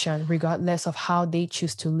orientation, regardless of how they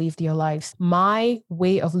choose to live their lives. My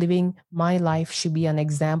way of living my life should be an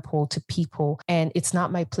example to people. And it's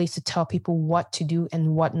not my place to tell people what to do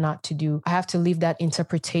and what not to do. I have to leave that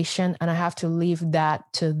interpretation, and I have to leave that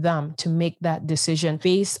to them to make that decision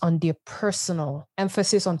based on their personal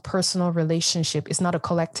emphasis on personal relationship. It's not a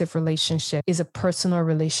collective relationship. It's a personal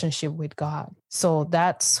relationship with God. So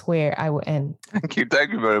that's where I will end. Thank you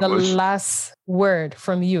very much. The last word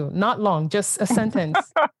from you, not long, just a sentence.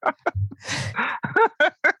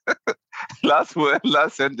 Last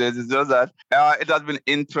sentence is just that it has been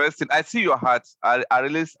interesting. I see your heart. I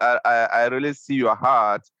really see your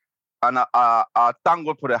heart, and I thank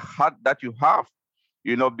God for the heart that you have.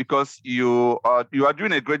 Because you are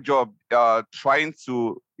doing a great job trying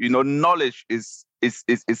to, knowledge is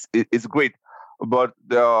great, but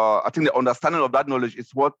I think the understanding of that knowledge is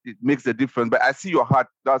what it makes the difference. But I see your heart.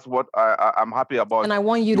 That's what I'm happy about. And I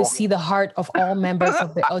want you to see the heart of all members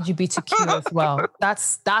of the LGBTQ as well.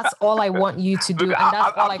 That's all I want you to do, and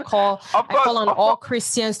that's all I call on all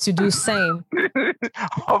Christians to do same.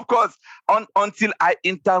 Of course, until I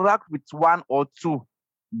interact with one or two.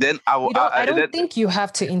 Then I will. I don't think you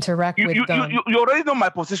have to interact with them. You already know my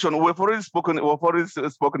position. We've already spoken a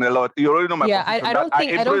lot. You already know my position.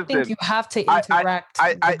 I don't think you have to interact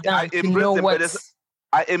with them to know what's.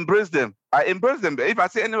 I embrace them. If I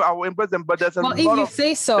say anything, I will embrace them. But there's a lot if you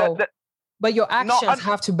say so, but your actions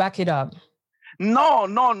have to back it up. No.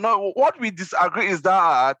 What we disagree is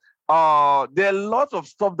that there are lots of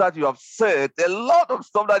stuff that you have said. A lot of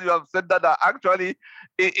stuff that you have said that are actually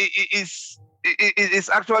it's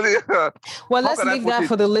actually. Well, let's leave that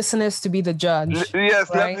for the listeners to be the judge. Yes,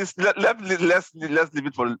 right? let's leave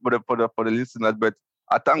it for the listeners. But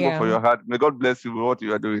I thank God for your heart. May God bless you for what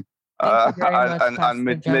you are doing. Thank you very much,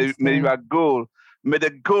 and may your goal, may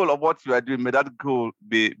the goal of what you are doing, may that goal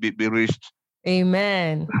be reached.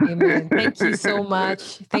 Amen. Amen. Thank you so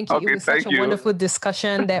much. Thank you. Okay, it was such a wonderful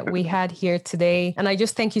discussion that we had here today. And I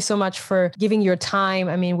just thank you so much for giving your time.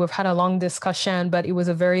 I mean, we've had a long discussion, but it was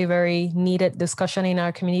a very, very needed discussion in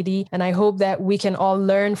our community. And I hope that we can all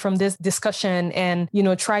learn from this discussion and,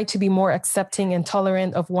 try to be more accepting and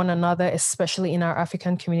tolerant of one another, especially in our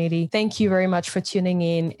African community. Thank you very much for tuning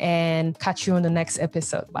in, and catch you on the next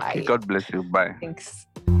episode. Bye. God bless you. Bye. Thanks.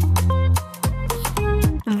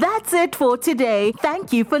 That's it for today.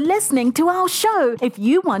 Thank you for listening to our show. If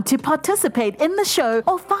you want to participate in the show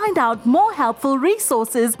or find out more helpful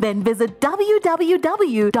resources, then visit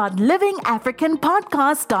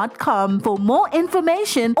www.livingafricanpodcast.com for more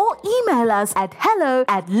information, or email us at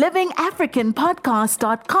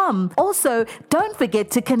hello@livingafricanpodcast.com. Also, don't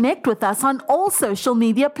forget to connect with us on all social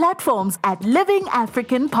media platforms at Living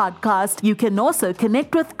African Podcast. You can also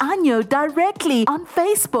connect with Anyo directly on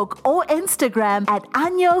Facebook or Instagram at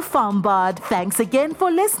Anyo Fambard. Thanks again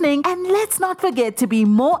for listening, and let's not forget to be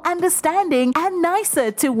more understanding and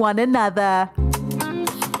nicer to one another.